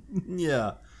Chernobyl.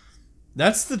 Yeah.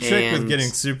 That's the trick with And getting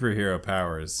superhero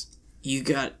powers.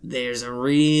 There's a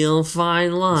real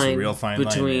fine line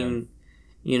between,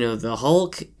 man. The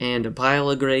Hulk and a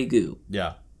pile of gray goo.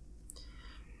 Yeah.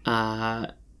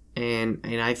 And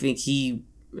I think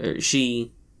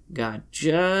she got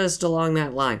just along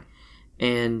that line,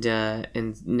 and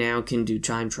now can do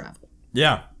time travel.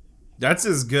 Yeah. That's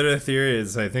as good a theory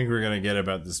as I think we're going to get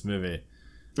about this movie.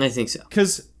 I think so.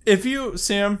 Because if you,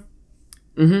 Sam,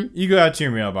 you go out to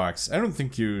your mailbox. I don't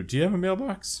think do you have a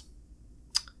mailbox?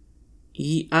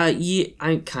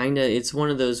 I kind of, it's one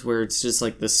of those where it's just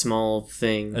like the small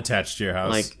thing. Attached to your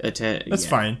house. That's yeah.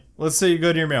 fine. Let's say you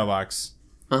go to your mailbox.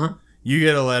 Uh-huh. You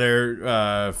get a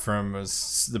letter from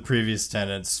the previous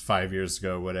tenants 5 years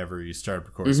ago, whatever. You start up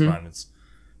a correspondence.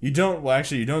 You don't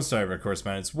start up a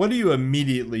correspondence. What do you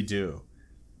immediately do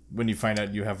when you find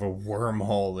out you have a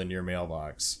wormhole in your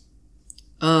mailbox?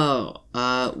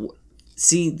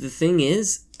 See, the thing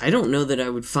is, I don't know that I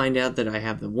would find out that I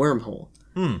have the wormhole.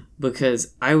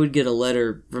 Because I would get a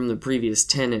letter from the previous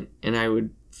tenant and I would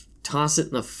toss it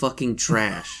in the fucking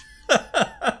trash.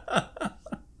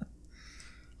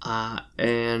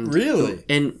 Really?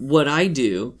 And what I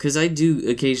do, because I do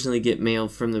occasionally get mail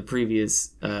from the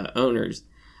previous owners,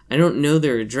 I don't know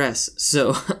their address,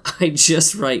 so I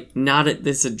just write "not at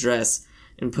this address"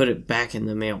 and put it back in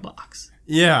the mailbox.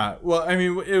 Yeah, well, I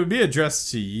mean, it would be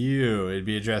addressed to you. It'd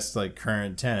be addressed to, like,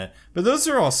 current tenant. But those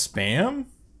are all spam.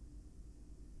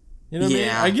 You know what I mean?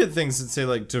 I get things that say,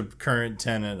 like, to current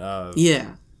tenant of...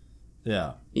 Yeah.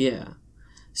 Yeah. Yeah.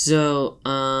 So,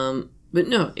 but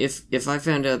no, if I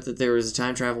found out that there was a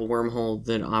time travel wormhole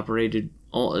that operated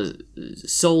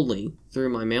solely through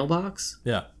my mailbox...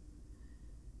 Yeah.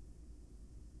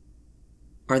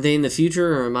 Are they in the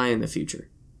future or am I in the future?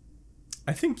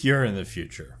 I think you're in the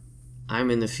future.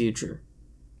 I'm in the future.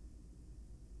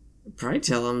 I'd probably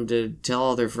tell them to tell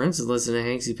all their friends to listen to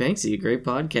Hanksy Panksy, a great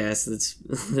podcast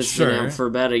that's been out for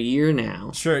about a year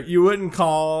now. Sure. You wouldn't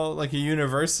call, like, a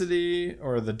university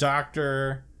or the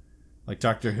doctor, like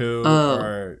Doctor Who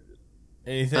or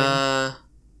anything? Well,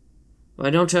 I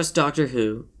don't trust Doctor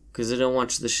Who because I don't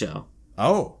watch the show.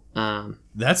 Oh.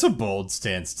 That's a bold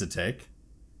stance to take.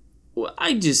 Well,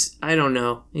 I don't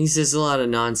know. He says a lot of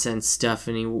nonsense stuff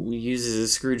and he uses a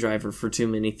screwdriver for too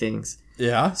many things.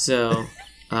 Yeah. So...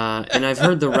 and I've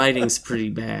heard the writing's pretty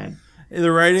bad.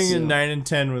 The writing in 9 and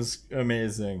 10 was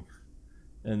amazing.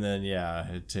 And then, yeah,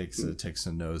 it takes a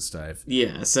nosedive.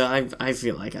 Yeah, so I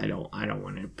feel like I don't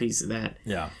want a piece of that.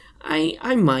 Yeah.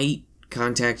 I might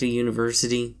contact a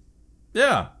university.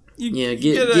 Yeah.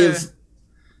 Get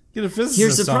a physicist.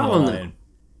 Here's the problem, though.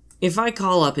 If I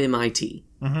call up MIT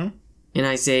and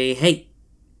I say, hey,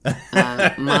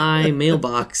 my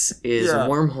mailbox is a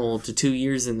wormhole to 2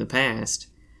 years in the past,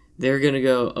 they're going to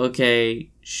go,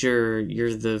 okay, sure,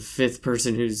 you're the fifth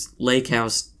person who's lake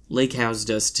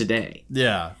housed us today.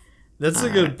 Yeah. That's a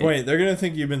good point. They're going to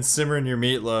think you've been simmering your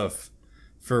meatloaf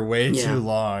for way too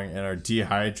long and are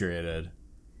dehydrated.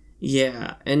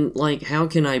 Yeah, and, like, how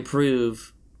can I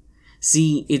prove...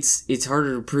 See, it's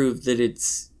harder to prove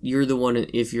that you're the one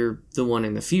if you're the one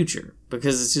in the future.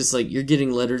 Because it's just like, you're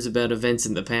getting letters about events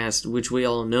in the past, which we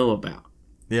all know about.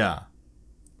 Yeah.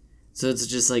 So it's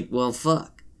just like, well,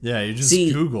 fuck. Yeah, you just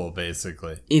See, Google,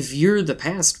 basically. If you're the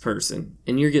past person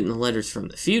and you're getting the letters from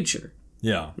the future,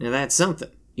 Yeah. now that's something.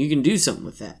 You can do something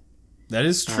with that. That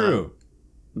is true.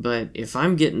 But if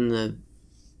I'm getting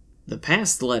the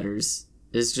past letters,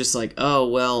 it's just like, oh,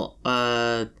 well,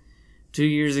 2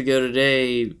 years ago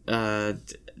today,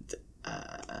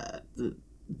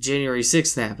 January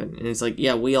 6th happened. And it's like,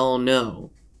 yeah, we all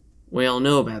know. We all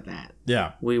know about that.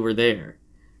 Yeah. We were there.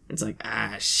 It's like,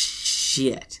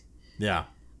 shit. Yeah.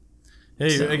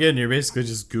 Hey, So- again, you're basically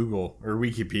just Google or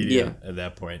Wikipedia at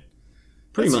that point.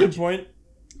 Pretty That's much. a good point.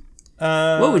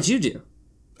 What would you do?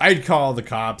 I'd call the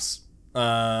cops.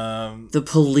 The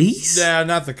police? Yeah,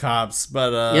 not the cops,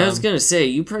 but Yeah, I was gonna say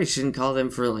you probably shouldn't call them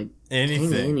for like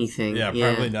anything. Anything. Yeah,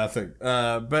 probably nothing.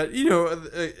 But you know,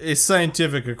 a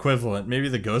scientific equivalent, maybe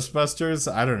the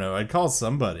Ghostbusters. I don't know. I'd call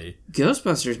somebody.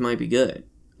 Ghostbusters might be good.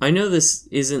 I know this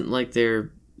isn't like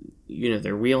their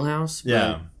wheelhouse.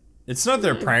 Yeah, it's not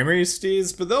their primary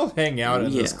steez, but they'll hang out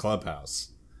in this Yeah.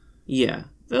 clubhouse. Yeah,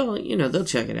 they'll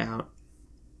check it out.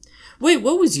 Wait,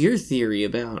 what was your theory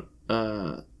about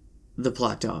the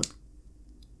plot dog?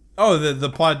 Oh, the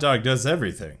plot dog does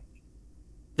everything.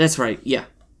 That's right. Yeah.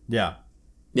 Yeah.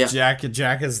 Yeah.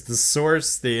 Jack is the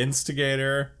source, the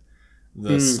instigator,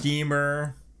 the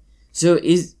schemer. So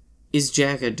is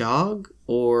Jack a dog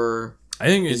or I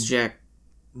think is Jack?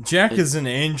 Jack is an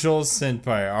angel sent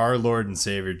by our Lord and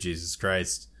Savior Jesus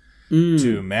Christ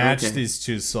to match these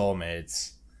two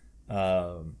soulmates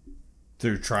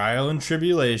through trial and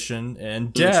tribulation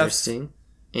and death. Interesting.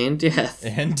 And death.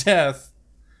 And death.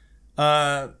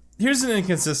 Here's an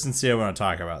inconsistency I want to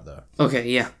talk about, though. Okay.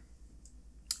 Yeah.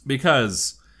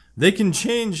 Because they can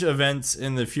change events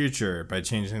in the future by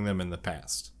changing them in the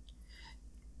past.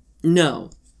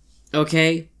 No.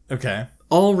 Okay. Okay.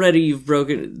 Already you've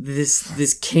broken this.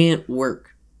 This can't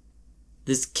work.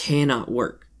 This cannot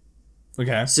work.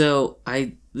 Okay. So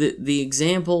the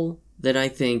example that I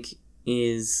think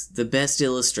is the best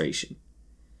illustration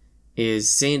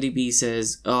is Sandy B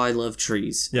says, "Oh, I love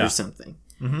trees," or something.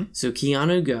 Mm-hmm. So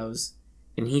Keanu goes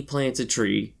and he plants a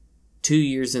tree 2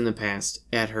 years in the past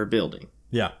at her building.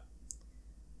 Yeah.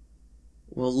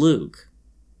 Well, Luke,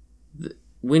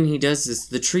 when he does this,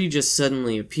 the tree just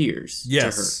suddenly appears to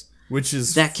her. Which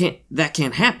is That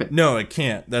can't happen. No, it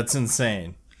can't. That's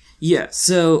insane. Yeah.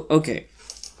 So okay,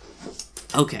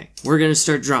 we're gonna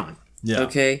start drawing. Yeah.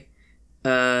 Okay.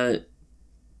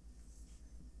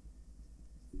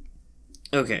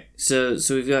 Okay. So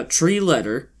we've got tree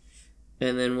letter,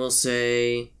 and then we'll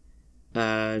say,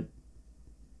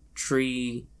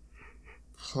 tree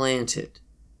planted.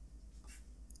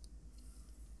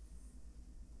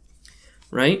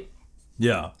 Right.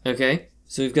 Yeah. Okay.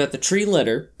 So we've got the tree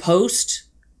letter post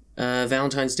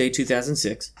Valentine's Day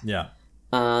 2006. Yeah.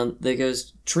 That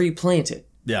goes tree planted.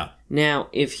 Yeah. Now,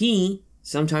 if he,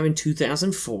 sometime in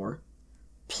 2004,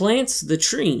 plants the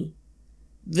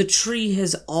tree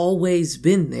has always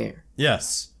been there.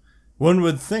 Yes. One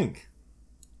would think.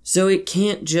 So it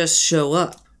can't just show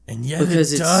up. And yet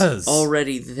because it does. It's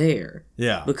already there.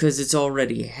 Yeah. Because it's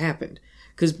already happened.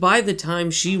 Because by the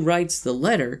time she writes the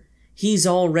letter, he's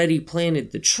already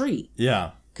planted the tree.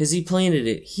 Yeah. Because he planted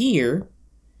it here,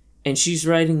 and she's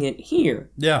writing it here.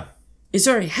 Yeah. It's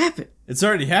already happened. It's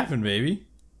already happened, baby.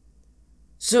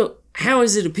 So how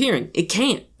is it appearing? It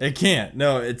can't. It can't.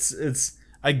 No, it's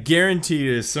I guarantee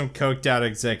you some coked out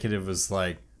executive was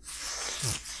like,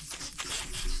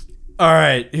 all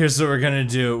right, here's what we're going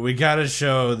to do. We got to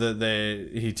show that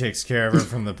he takes care of her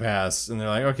from the past. And they're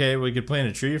like, okay, we could plant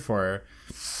a tree for her.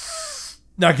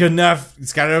 Not good enough.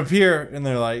 It's got to appear. And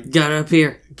they're like, Got to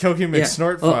appear. Cokie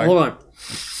McSnortfuck. Oh, hold on.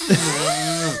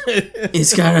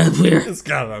 It's got to appear. It's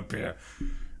got to appear.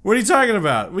 What are you talking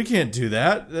about? We can't do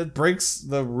that. That breaks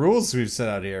the rules we've set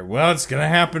out here. Well, it's going to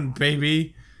happen,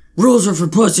 baby. Rules are for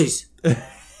pussies.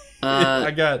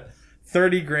 I got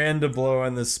 30 grand to blow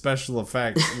on this special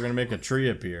effect. We're going to make a tree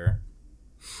appear.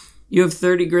 You have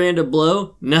 30 grand to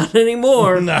blow? Not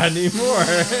anymore. Not anymore.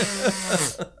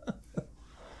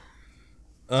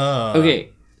 Okay,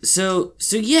 so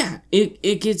yeah,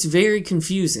 it gets very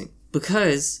confusing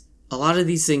because a lot of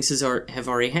these things have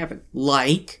already happened.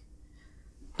 Like,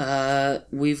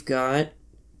 we've got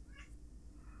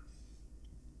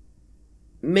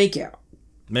makeout.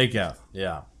 Makeout,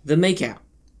 yeah. The makeout.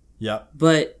 Yep.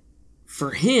 But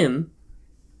for him,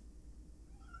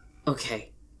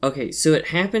 okay, so it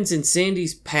happens in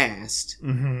Sandy's past,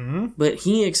 but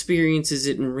he experiences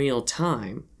it in real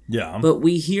time. Yeah. But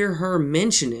we hear her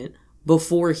mention it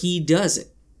before he does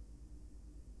it.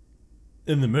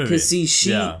 In the movie. Because see,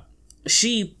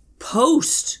 she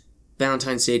post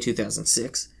Valentine's Day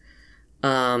 2006,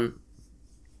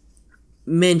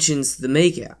 mentions the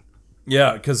makeout.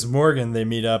 Yeah, because they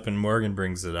meet up and Morgan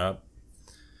brings it up.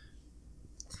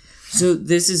 So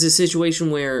this is a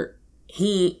situation where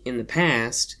he, in the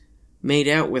past, made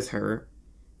out with her,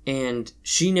 and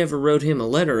she never wrote him a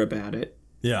letter about it.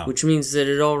 Yeah. Which means that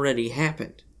it already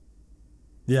happened.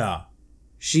 Yeah.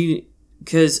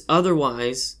 Because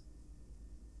otherwise,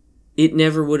 it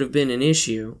never would have been an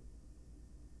issue.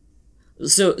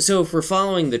 So if we're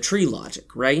following the tree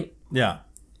logic, right? Yeah.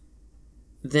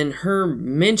 Then her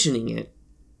mentioning it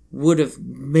would have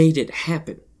made it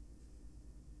happen.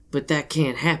 But that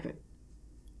can't happen.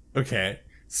 Okay.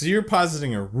 So you're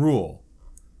positing a rule.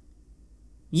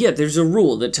 Yeah, there's a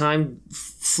rule that time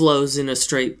flows in a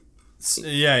straight...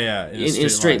 Yeah. In a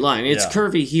straight line. It's yeah.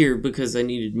 curvy here because I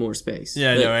needed more space.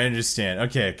 Yeah, no, I understand.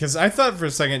 Okay, because I thought for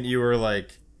a second you were,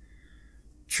 like,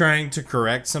 trying to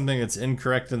correct something that's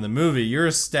incorrect in the movie. You're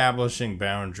establishing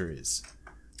boundaries,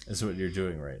 is what you're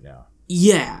doing right now.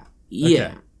 Yeah.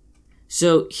 Okay.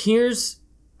 So here's...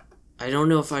 I don't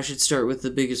know if I should start with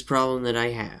the biggest problem that I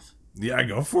have. Yeah,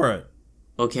 go for it.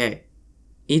 Okay.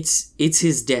 It's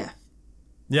his death.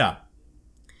 Yeah.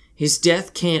 His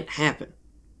death can't happen.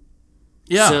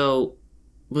 Yeah. So,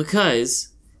 because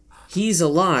he's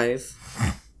alive...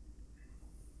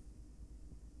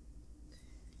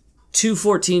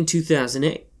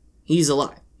 2/14/2008. He's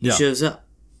alive. He shows up.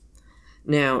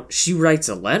 Now, she writes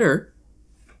a letter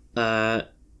that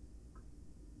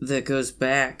goes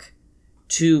back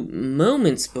to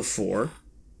moments before.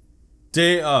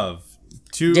 Day of.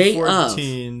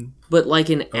 2/14. But like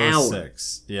an hour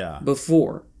yeah.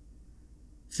 before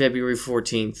February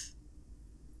 14th,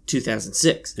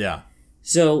 2006. Yeah.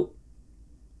 So,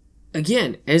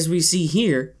 again, as we see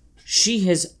here, she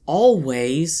has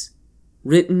always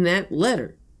written that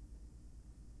letter.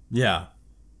 Yeah.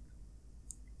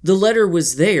 The letter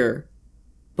was there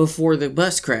before the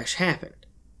bus crash happened.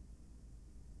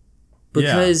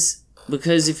 Because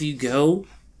if you go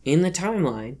in the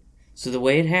timeline, so the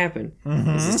way it happened,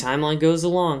 as the timeline goes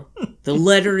along, the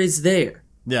letter is there.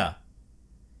 Yeah.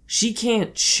 She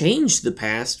can't change the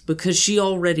past because she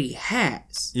already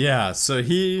has. Yeah, so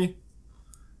he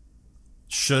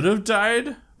should have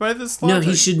died by this logic? No,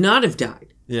 he should not have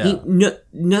died. Yeah.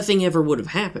 Nothing ever would have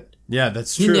happened. Yeah,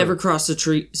 that's true. He never crossed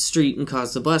the street and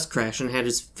caused the bus crash and had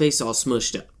his face all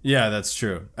smushed up. Yeah, that's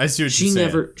true. I see what you're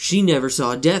saying. She never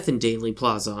saw death in Daly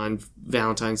Plaza on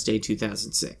Valentine's Day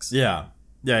 2006. Yeah.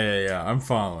 Yeah. I'm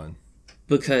following.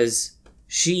 Because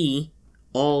she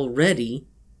already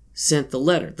sent the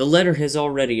letter. The letter has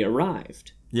already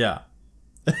arrived. Yeah.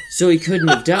 So he couldn't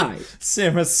have died.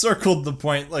 Sam has circled the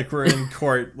point like we're in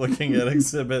court looking at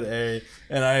Exhibit A,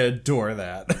 and I adore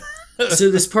that.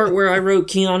 So this part where I wrote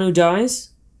Keanu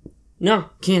dies? No,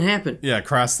 can't happen. Yeah,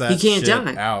 cross that he can't shit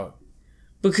die. out.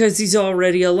 Because he's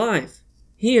already alive.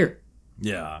 Here.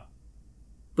 Yeah.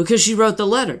 Because she wrote the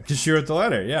letter. Because she wrote the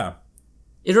letter, yeah.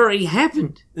 It already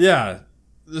happened. Yeah.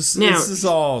 This is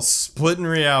all splitting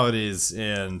realities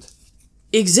and...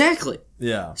 Exactly.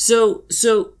 Yeah. So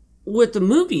what the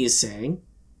movie is saying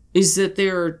is that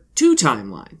there are two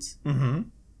timelines. Mm-hmm.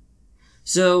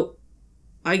 So,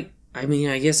 I mean,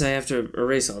 I guess I have to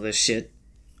erase all this shit.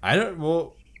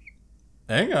 Well,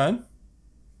 hang on.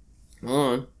 Hold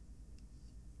on.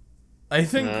 I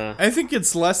think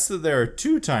it's less that there are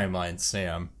two timelines,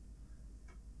 Sam.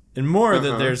 And more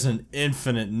that there's an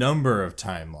infinite number of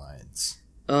timelines.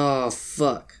 Oh,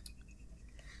 fuck.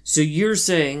 So you're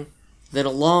saying that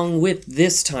along with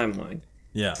this timeline,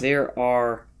 there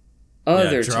are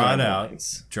other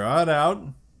timelines. Draw it out.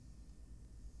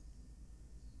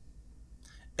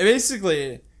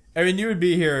 Basically, I mean, you would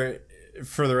be here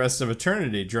for the rest of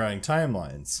eternity drawing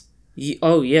timelines.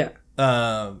 Oh, yeah.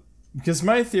 Because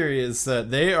my theory is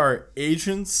that they are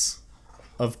agents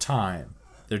of time.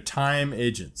 They're time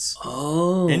agents.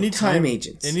 Oh, time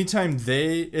agents. Anytime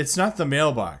it's not the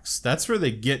mailbox. That's where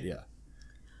they get you.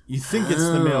 You think it's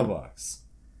the mailbox.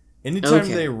 Anytime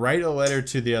they write a letter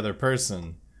to the other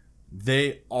person,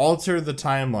 they alter the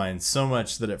timeline so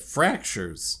much that it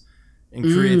fractures and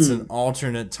creates an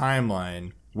alternate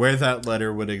timeline where that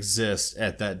letter would exist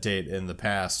at that date in the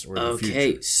past or the future.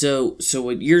 Okay, so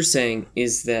what you're saying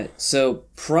is that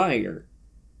prior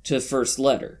to first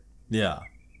letter,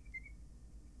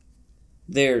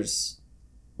 there's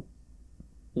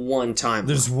one timeline.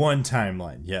 There's one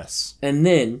timeline, yes. And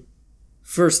then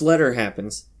first letter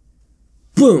happens.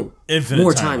 Boom! Infinite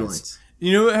more timelines.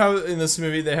 You know how in this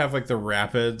movie they have like the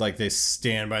rapid, like they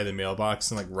stand by the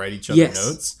mailbox and like write each other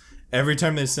notes? Every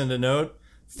time they send a note,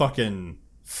 fucking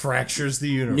fractures the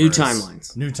universe.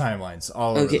 New timelines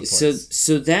all over the place.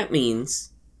 So that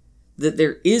means that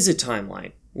there is a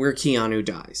timeline where Keanu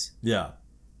dies. Yeah.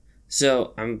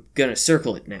 So I'm gonna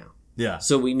circle it now. Yeah.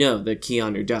 So we know that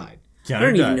Keanu died. Keanu I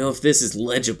don't even died. know if this is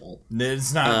legible.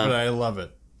 It's not, but I love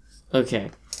it.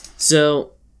 Okay.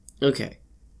 So, okay.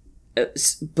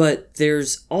 But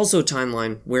there's also a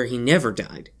timeline where he never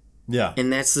died. Yeah.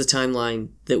 And that's the timeline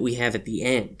that we have at the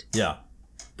end. Yeah.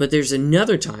 But there's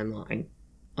another timeline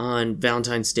on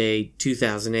Valentine's Day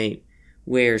 2008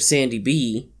 where Sandy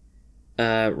B,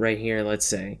 right here, let's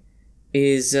say,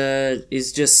 is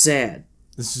just sad.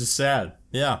 It's just sad.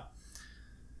 Yeah.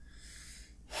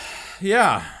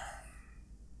 Yeah.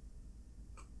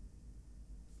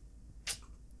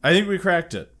 I think we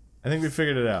cracked it. I think we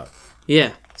figured it out.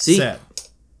 Yeah. See? Sad.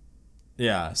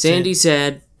 Yeah. Sandy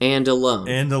sad and alone.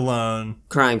 And alone.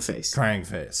 Crying face. Crying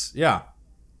face. Yeah.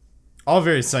 All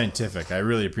very scientific. I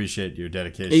really appreciate your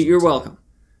dedication. You're welcome.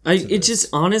 It just,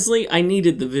 honestly, I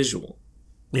needed the visual.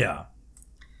 Yeah.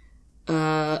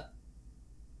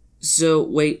 So,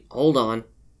 wait, hold on.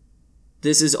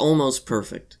 This is almost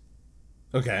perfect.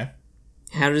 Okay.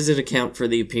 How does it account for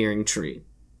the appearing tree?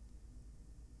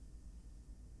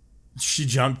 She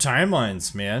jumped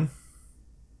timelines, man.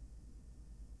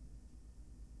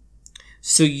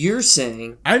 So you're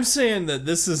saying... I'm saying that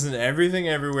this is an everything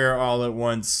everywhere all at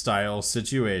once style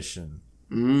situation.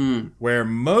 Where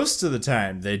most of the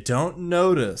time they don't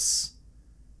notice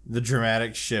the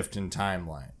dramatic shift in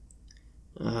timeline.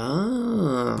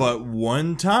 Ah. But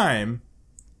one time,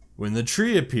 when the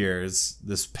tree appears,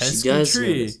 this pesky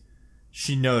tree, notice.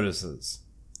 she notices.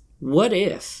 What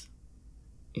if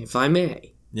I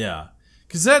may... Yeah.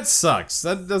 Because that sucks.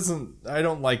 I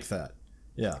don't like that.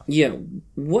 Yeah. Yeah,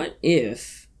 what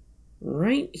if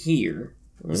right here...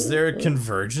 Is there a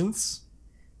convergence?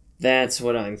 That's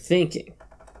what I'm thinking.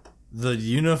 The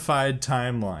unified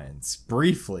timelines.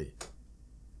 Briefly.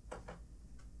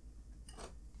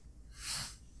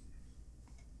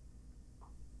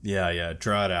 Yeah.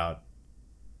 Draw it out.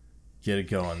 Get it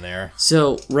going there.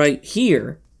 So, right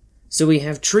here, so we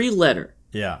have tree letter.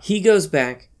 Yeah. He goes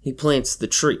back, he plants the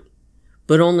tree.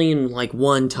 But only in, like,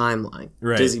 one timeline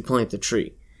does he plant the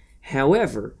tree.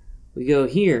 However, we go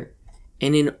here,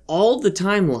 and in all the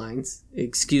timelines,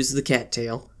 excuse the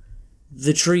cattail,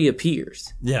 the tree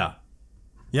appears. Yeah.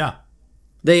 Yeah.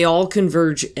 They all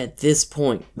converge at this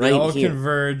point, right They all here.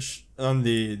 converge on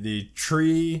the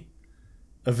tree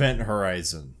event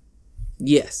horizon.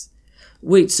 Yes.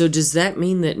 Wait, so does that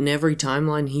mean that in every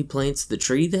timeline he plants the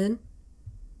tree then?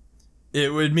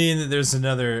 It would mean that there's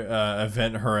another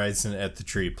event horizon at the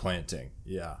tree planting.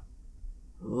 Yeah.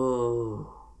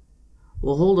 Oh.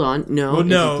 Well, hold on. No. Well,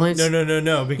 no. If he plants,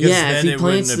 No. Because yeah, then if he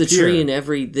plants the appear. tree in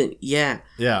every... Then, yeah.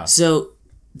 Yeah. So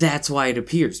that's why it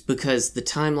appears. Because the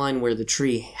timeline where the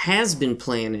tree has been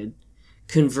planted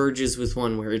converges with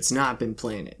one where it's not been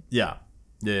planted. Yeah.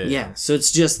 Yeah. So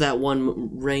it's just that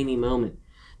one rainy moment.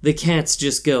 The cat's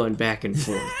just going back and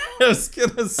forth. I was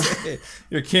gonna say,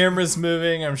 your camera's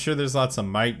moving. I'm sure there's lots of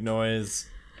mic noise.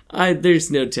 There's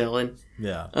no telling.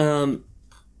 Yeah.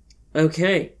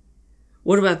 Okay.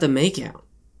 What about the makeout?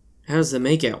 How does the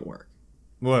makeout work?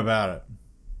 What about it?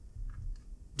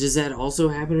 Does that also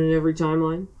happen in every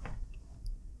timeline?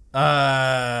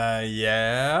 Yeah.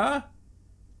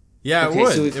 Yeah, Okay, it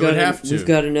would. so It would have to. We've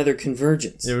got another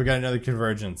convergence. Yeah, we got another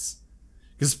convergence.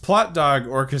 Because Plot Dog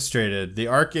orchestrated, the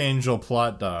Archangel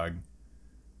Plot Dog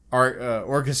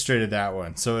orchestrated that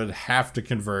one. So it'd have to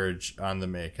converge on the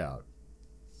makeout.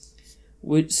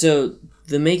 So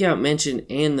the makeout mention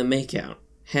and the makeout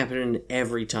happen in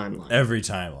every timeline. Every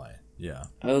timeline, yeah.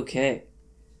 Okay.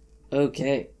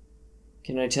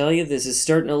 Can I tell you, this is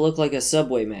starting to look like a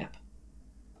subway map.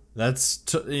 That's,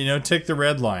 take the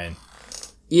red line.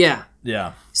 Yeah.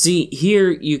 Yeah. See, here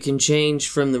you can change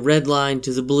from the red line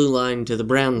to the blue line to the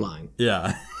brown line.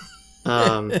 Yeah.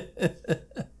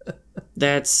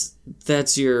 That's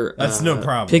your... That's no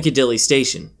problem. Piccadilly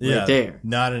Station right there.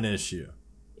 Not an issue.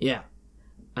 Yeah.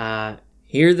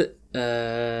 Here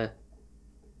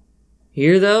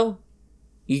though,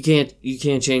 you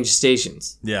can't change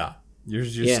stations. Yeah. You're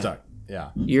stuck.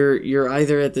 Yeah. You're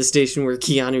either at the station where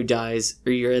Keanu dies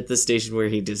or you're at the station where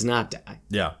he does not die.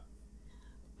 Yeah.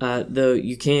 Though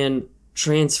you can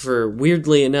transfer,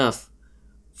 weirdly enough,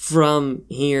 from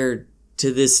here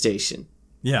to this station.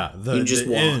 Yeah. You just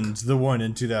walk. The one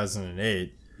in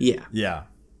 2008. Yeah. Yeah.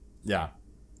 Yeah.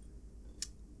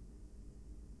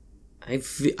 I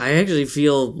actually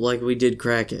feel like we did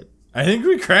crack it. I think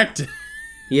we cracked it.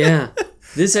 Yeah.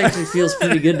 This actually feels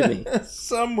pretty good to me.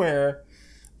 Somewhere,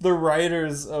 the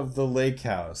writers of The Lake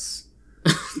House,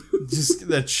 just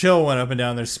the chill went up and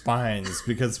down their spines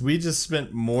because we just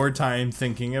spent more time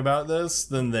thinking about this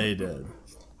than they did.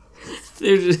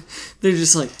 they're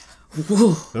just like,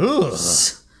 whoa. Ugh.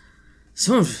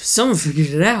 Someone figured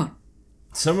it out.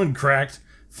 Someone cracked.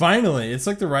 Finally, it's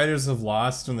like the writers of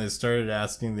Lost when they started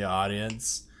asking the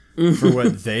audience for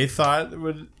what they thought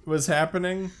was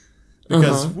happening.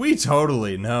 Because we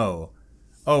totally know.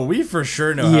 Oh, we for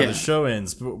sure know how the show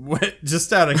ends. But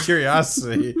just out of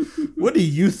curiosity, what do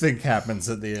you think happens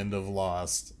at the end of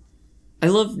Lost? I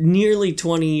love nearly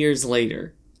 20 years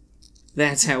later.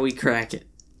 That's how we crack it.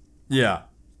 Yeah.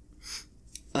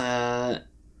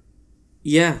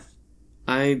 Yeah.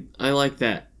 I like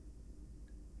that.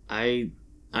 I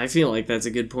feel like that's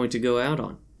a good point to go out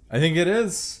on. I think it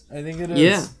is.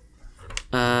 Yeah.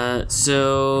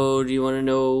 So do you want to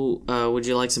know, would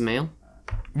you like some mail?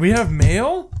 We have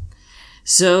mail?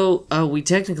 So, we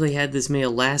technically had this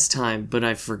mail last time, but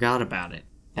I forgot about it.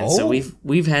 And so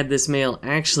we've had this mail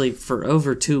actually for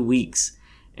over 2 weeks,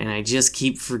 and I just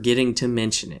keep forgetting to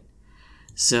mention it.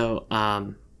 So,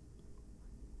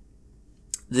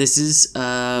 this is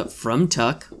from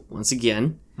Tuck, once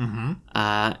again. Mm-hmm.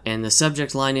 And the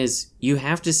subject line is, "You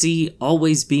have to see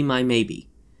Always Be My Maybe."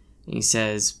 And he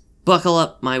says, "Buckle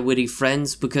up, my witty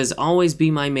friends, because Always Be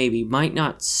My Maybe might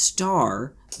not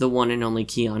star the one and only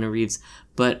Keanu Reeves,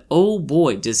 but oh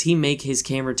boy, does he make his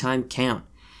camera time count.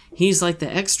 He's like the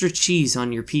extra cheese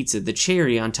on your pizza, the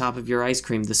cherry on top of your ice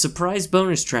cream, the surprise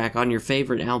bonus track on your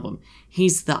favorite album.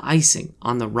 He's the icing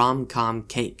on the rom-com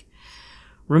cake.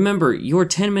 Remember your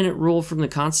 10-minute rule from the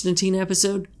Constantine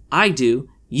episode? I do.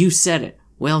 You said it.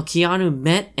 Well, Keanu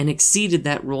met and exceeded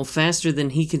that rule faster than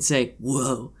he can say,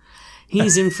 whoa.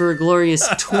 He's in for a glorious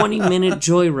 20-minute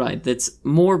joyride that's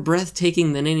more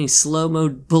breathtaking than any slow-mo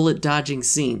bullet-dodging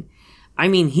scene. I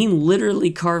mean, he literally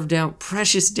carved out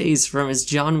precious days from his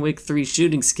John Wick 3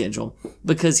 shooting schedule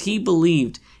because he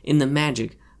believed in the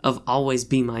magic of Always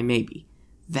Be My Maybe.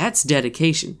 That's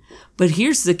dedication. But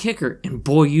here's the kicker, and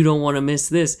boy, you don't want to miss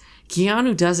this.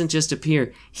 Keanu doesn't just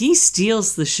appear, he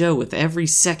steals the show with every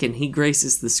second he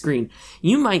graces the screen.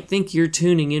 You might think you're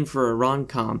tuning in for a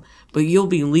rom-com, but you'll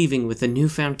be leaving with a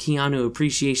newfound Keanu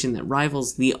appreciation that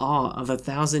rivals the awe of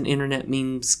 1,000 internet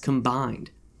memes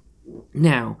combined.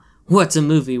 Now, what's a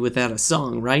movie without a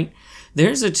song, right?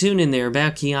 There's a tune in there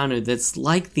about Keanu that's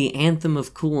like the anthem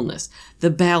of coolness, the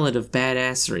ballad of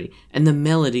badassery, and the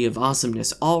melody of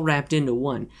awesomeness all wrapped into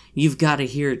one. You've got to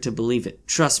hear it to believe it.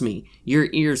 Trust me, your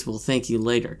ears will thank you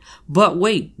later. But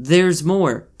wait, there's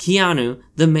more. Keanu,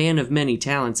 the man of many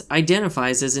talents,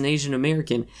 identifies as an Asian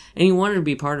American, and he wanted to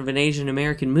be part of an Asian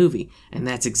American movie, and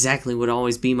that's exactly what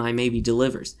Always Be My Maybe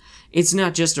delivers. It's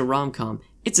not just a rom-com.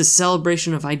 It's a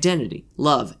celebration of identity,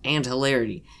 love, and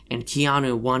hilarity, and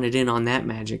Keanu wanted in on that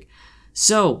magic.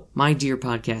 So, my dear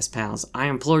podcast pals, I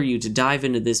implore you to dive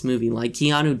into this movie like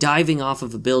Keanu diving off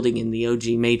of a building in the OG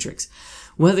Matrix.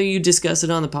 Whether you discuss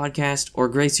it on the podcast or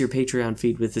grace your Patreon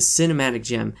feed with a cinematic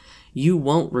gem, you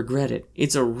won't regret it.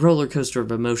 It's a roller coaster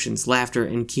of emotions, laughter,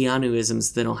 and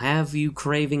Keanu-isms that'll have you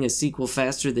craving a sequel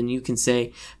faster than you can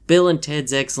say Bill and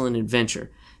Ted's Excellent Adventure.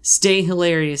 Stay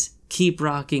hilarious, keep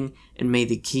rocking, and may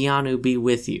the Keanu be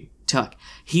with you. Tuck.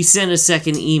 He sent a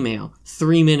second email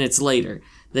 3 minutes later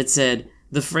that said,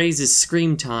 the phrase is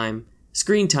screen time,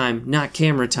 not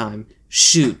camera time.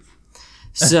 Shoot.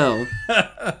 So.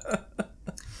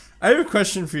 I have a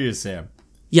question for you, Sam.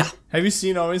 Yeah. Have you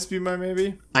seen Always Be My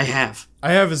Maybe? I have.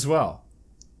 I have as well.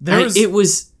 There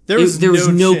was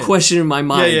no question in my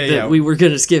mind that we were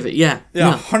going to skip it. Yeah.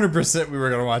 Yeah, 100% we were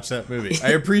going to watch that movie. I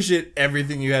appreciate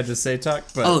everything you had to say, Tuck,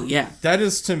 but that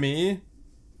is, to me,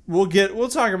 we'll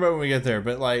talk about it when we get there,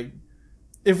 but like,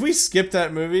 if we skip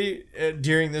that movie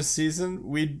during this season,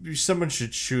 someone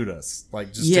should shoot us.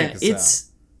 Like, just take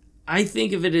us out. I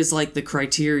think of it as like the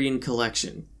Criterion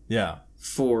Collection. Yeah.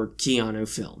 For Keanu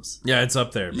films. Yeah, it's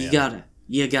up there, man. You gotta.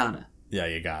 Yeah,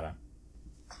 you gotta.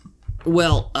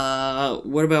 Well,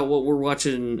 what about what we're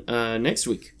watching next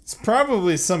week? It's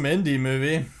probably some indie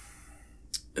movie.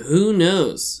 Who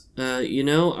knows?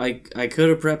 I could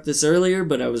have prepped this earlier,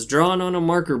 but I was drawing on a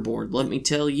marker board. Let me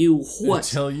tell you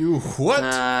what.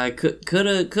 I could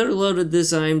have loaded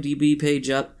this IMDb page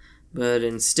up, but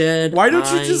instead, why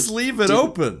don't you just leave it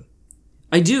open?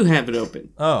 I do have it open.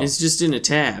 Oh, it's just in a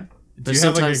tab. But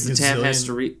sometimes the tab has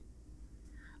to read.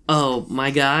 Oh, my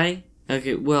guy.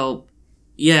 Okay, well.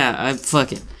 Yeah,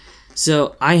 fuck it.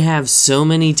 So, I have so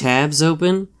many tabs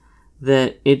open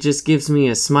that it just gives me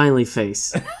a smiley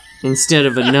face instead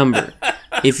of a number.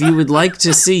 If you would like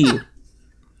to see...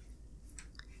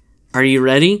 Are you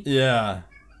ready? Yeah.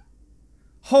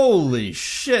 Holy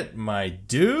shit, my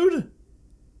dude.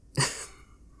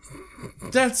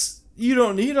 You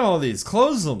don't need all these.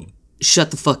 Close them.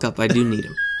 Shut the fuck up. I do need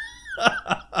them.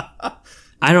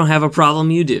 I don't have a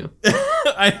problem, you do.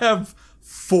 I have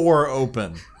 4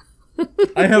 open.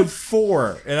 I have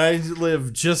 4, and I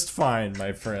live just fine,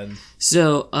 my friend.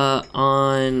 So,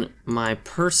 on my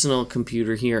personal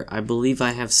computer here, I believe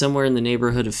I have somewhere in the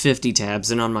neighborhood of 50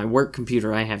 tabs, and on my work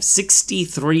computer, I have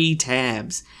 63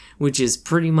 tabs, which is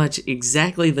pretty much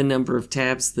exactly the number of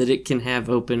tabs that it can have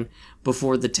open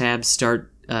before the tabs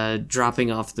start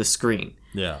dropping off the screen.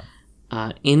 Yeah.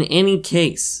 In any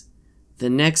case, the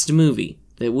next movie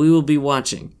that we will be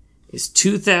watching is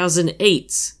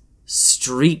 2008's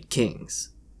Street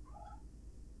Kings.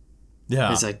 Yeah.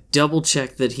 As I double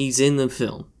check that he's in the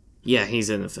film. Yeah, he's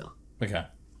in the film. Okay.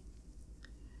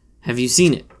 Have you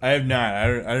seen it? I have not. I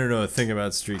don't know a thing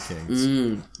about Street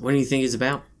Kings. What do you think it's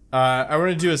about? I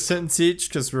want to do a sentence each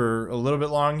because we're a little bit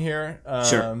long here.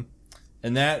 Sure.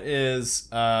 And that is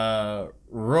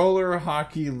Roller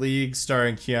Hockey League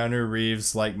starring Keanu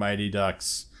Reeves like Mighty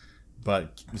Ducks,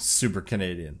 but super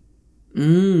Canadian.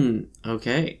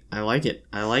 Okay. I like it.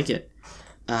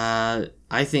 I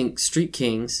think Street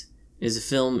Kings is a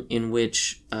film in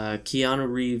which Keanu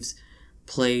Reeves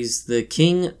plays the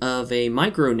king of a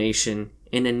micronation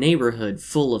in a neighborhood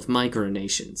full of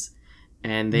micronations.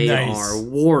 And they are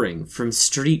warring from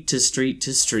street to street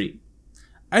to street.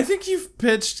 I think you've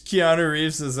pitched Keanu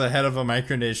Reeves as the head of a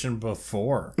micronation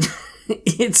before.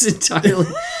 It's entirely,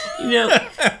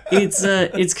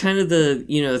 it's kind of the,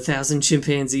 1,000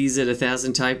 chimpanzees at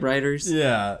 1,000 typewriters.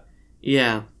 Yeah.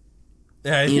 Yeah.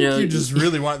 Yeah, I think you just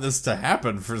really want this to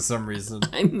happen for some reason.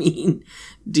 I mean,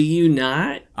 do you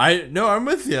not? No, I'm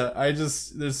with you.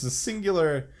 There's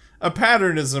a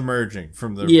pattern is emerging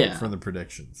from the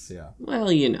predictions. Yeah. Well,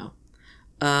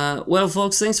 well,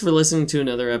 folks, thanks for listening to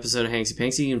another episode of Hanksy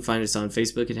Panksy. You can find us on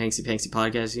Facebook at Hanksy Panksy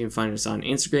Podcast. You can find us on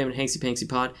Instagram at Hanksy Panksy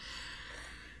Pod.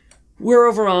 We're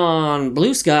over on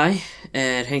Blue Sky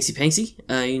at Hanksy Panksy.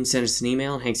 You can send us an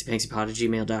email at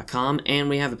hanksypanksypod@gmail.com. And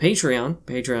we have a Patreon,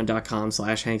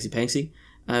 patreon.com/hanksypanksy.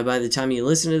 By the time you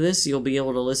listen to this, you'll be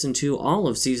able to listen to all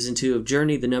of Season 2 of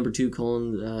Journey, the number 2 :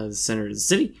 the center of the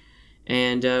city.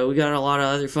 And we got a lot of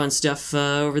other fun stuff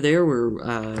over there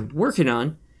we're working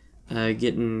on.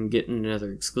 Getting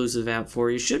another exclusive out for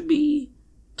you. Should be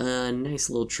a nice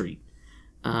little treat.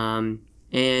 And,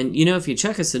 if you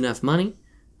chuck us enough money,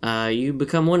 you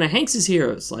become one of Hanks's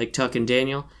heroes, like Tuck and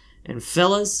Daniel. And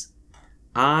fellas,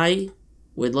 I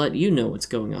would let you know what's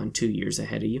going on 2 years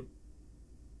ahead of you.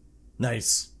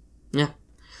 Nice. Yeah.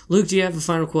 Luke, do you have a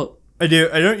final quote? I do.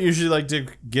 I don't usually like to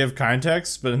give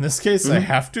context, but in this case, I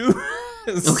have to.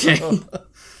 Okay. So,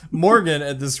 Morgan,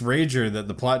 at this rager that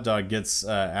the plot dog gets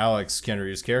Alex, Keanu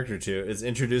Reeves' character, to, is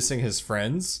introducing his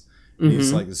friends.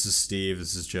 He's like, this is Steve,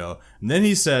 this is Joe. And then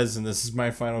he says, and this is my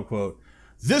final quote,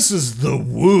 "This is the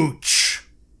Wooch."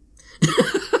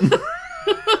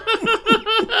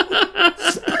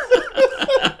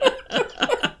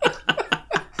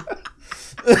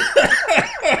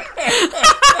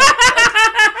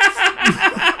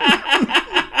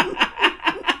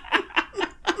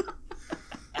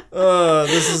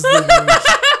 This is the Wooch.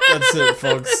 That's it,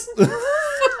 folks.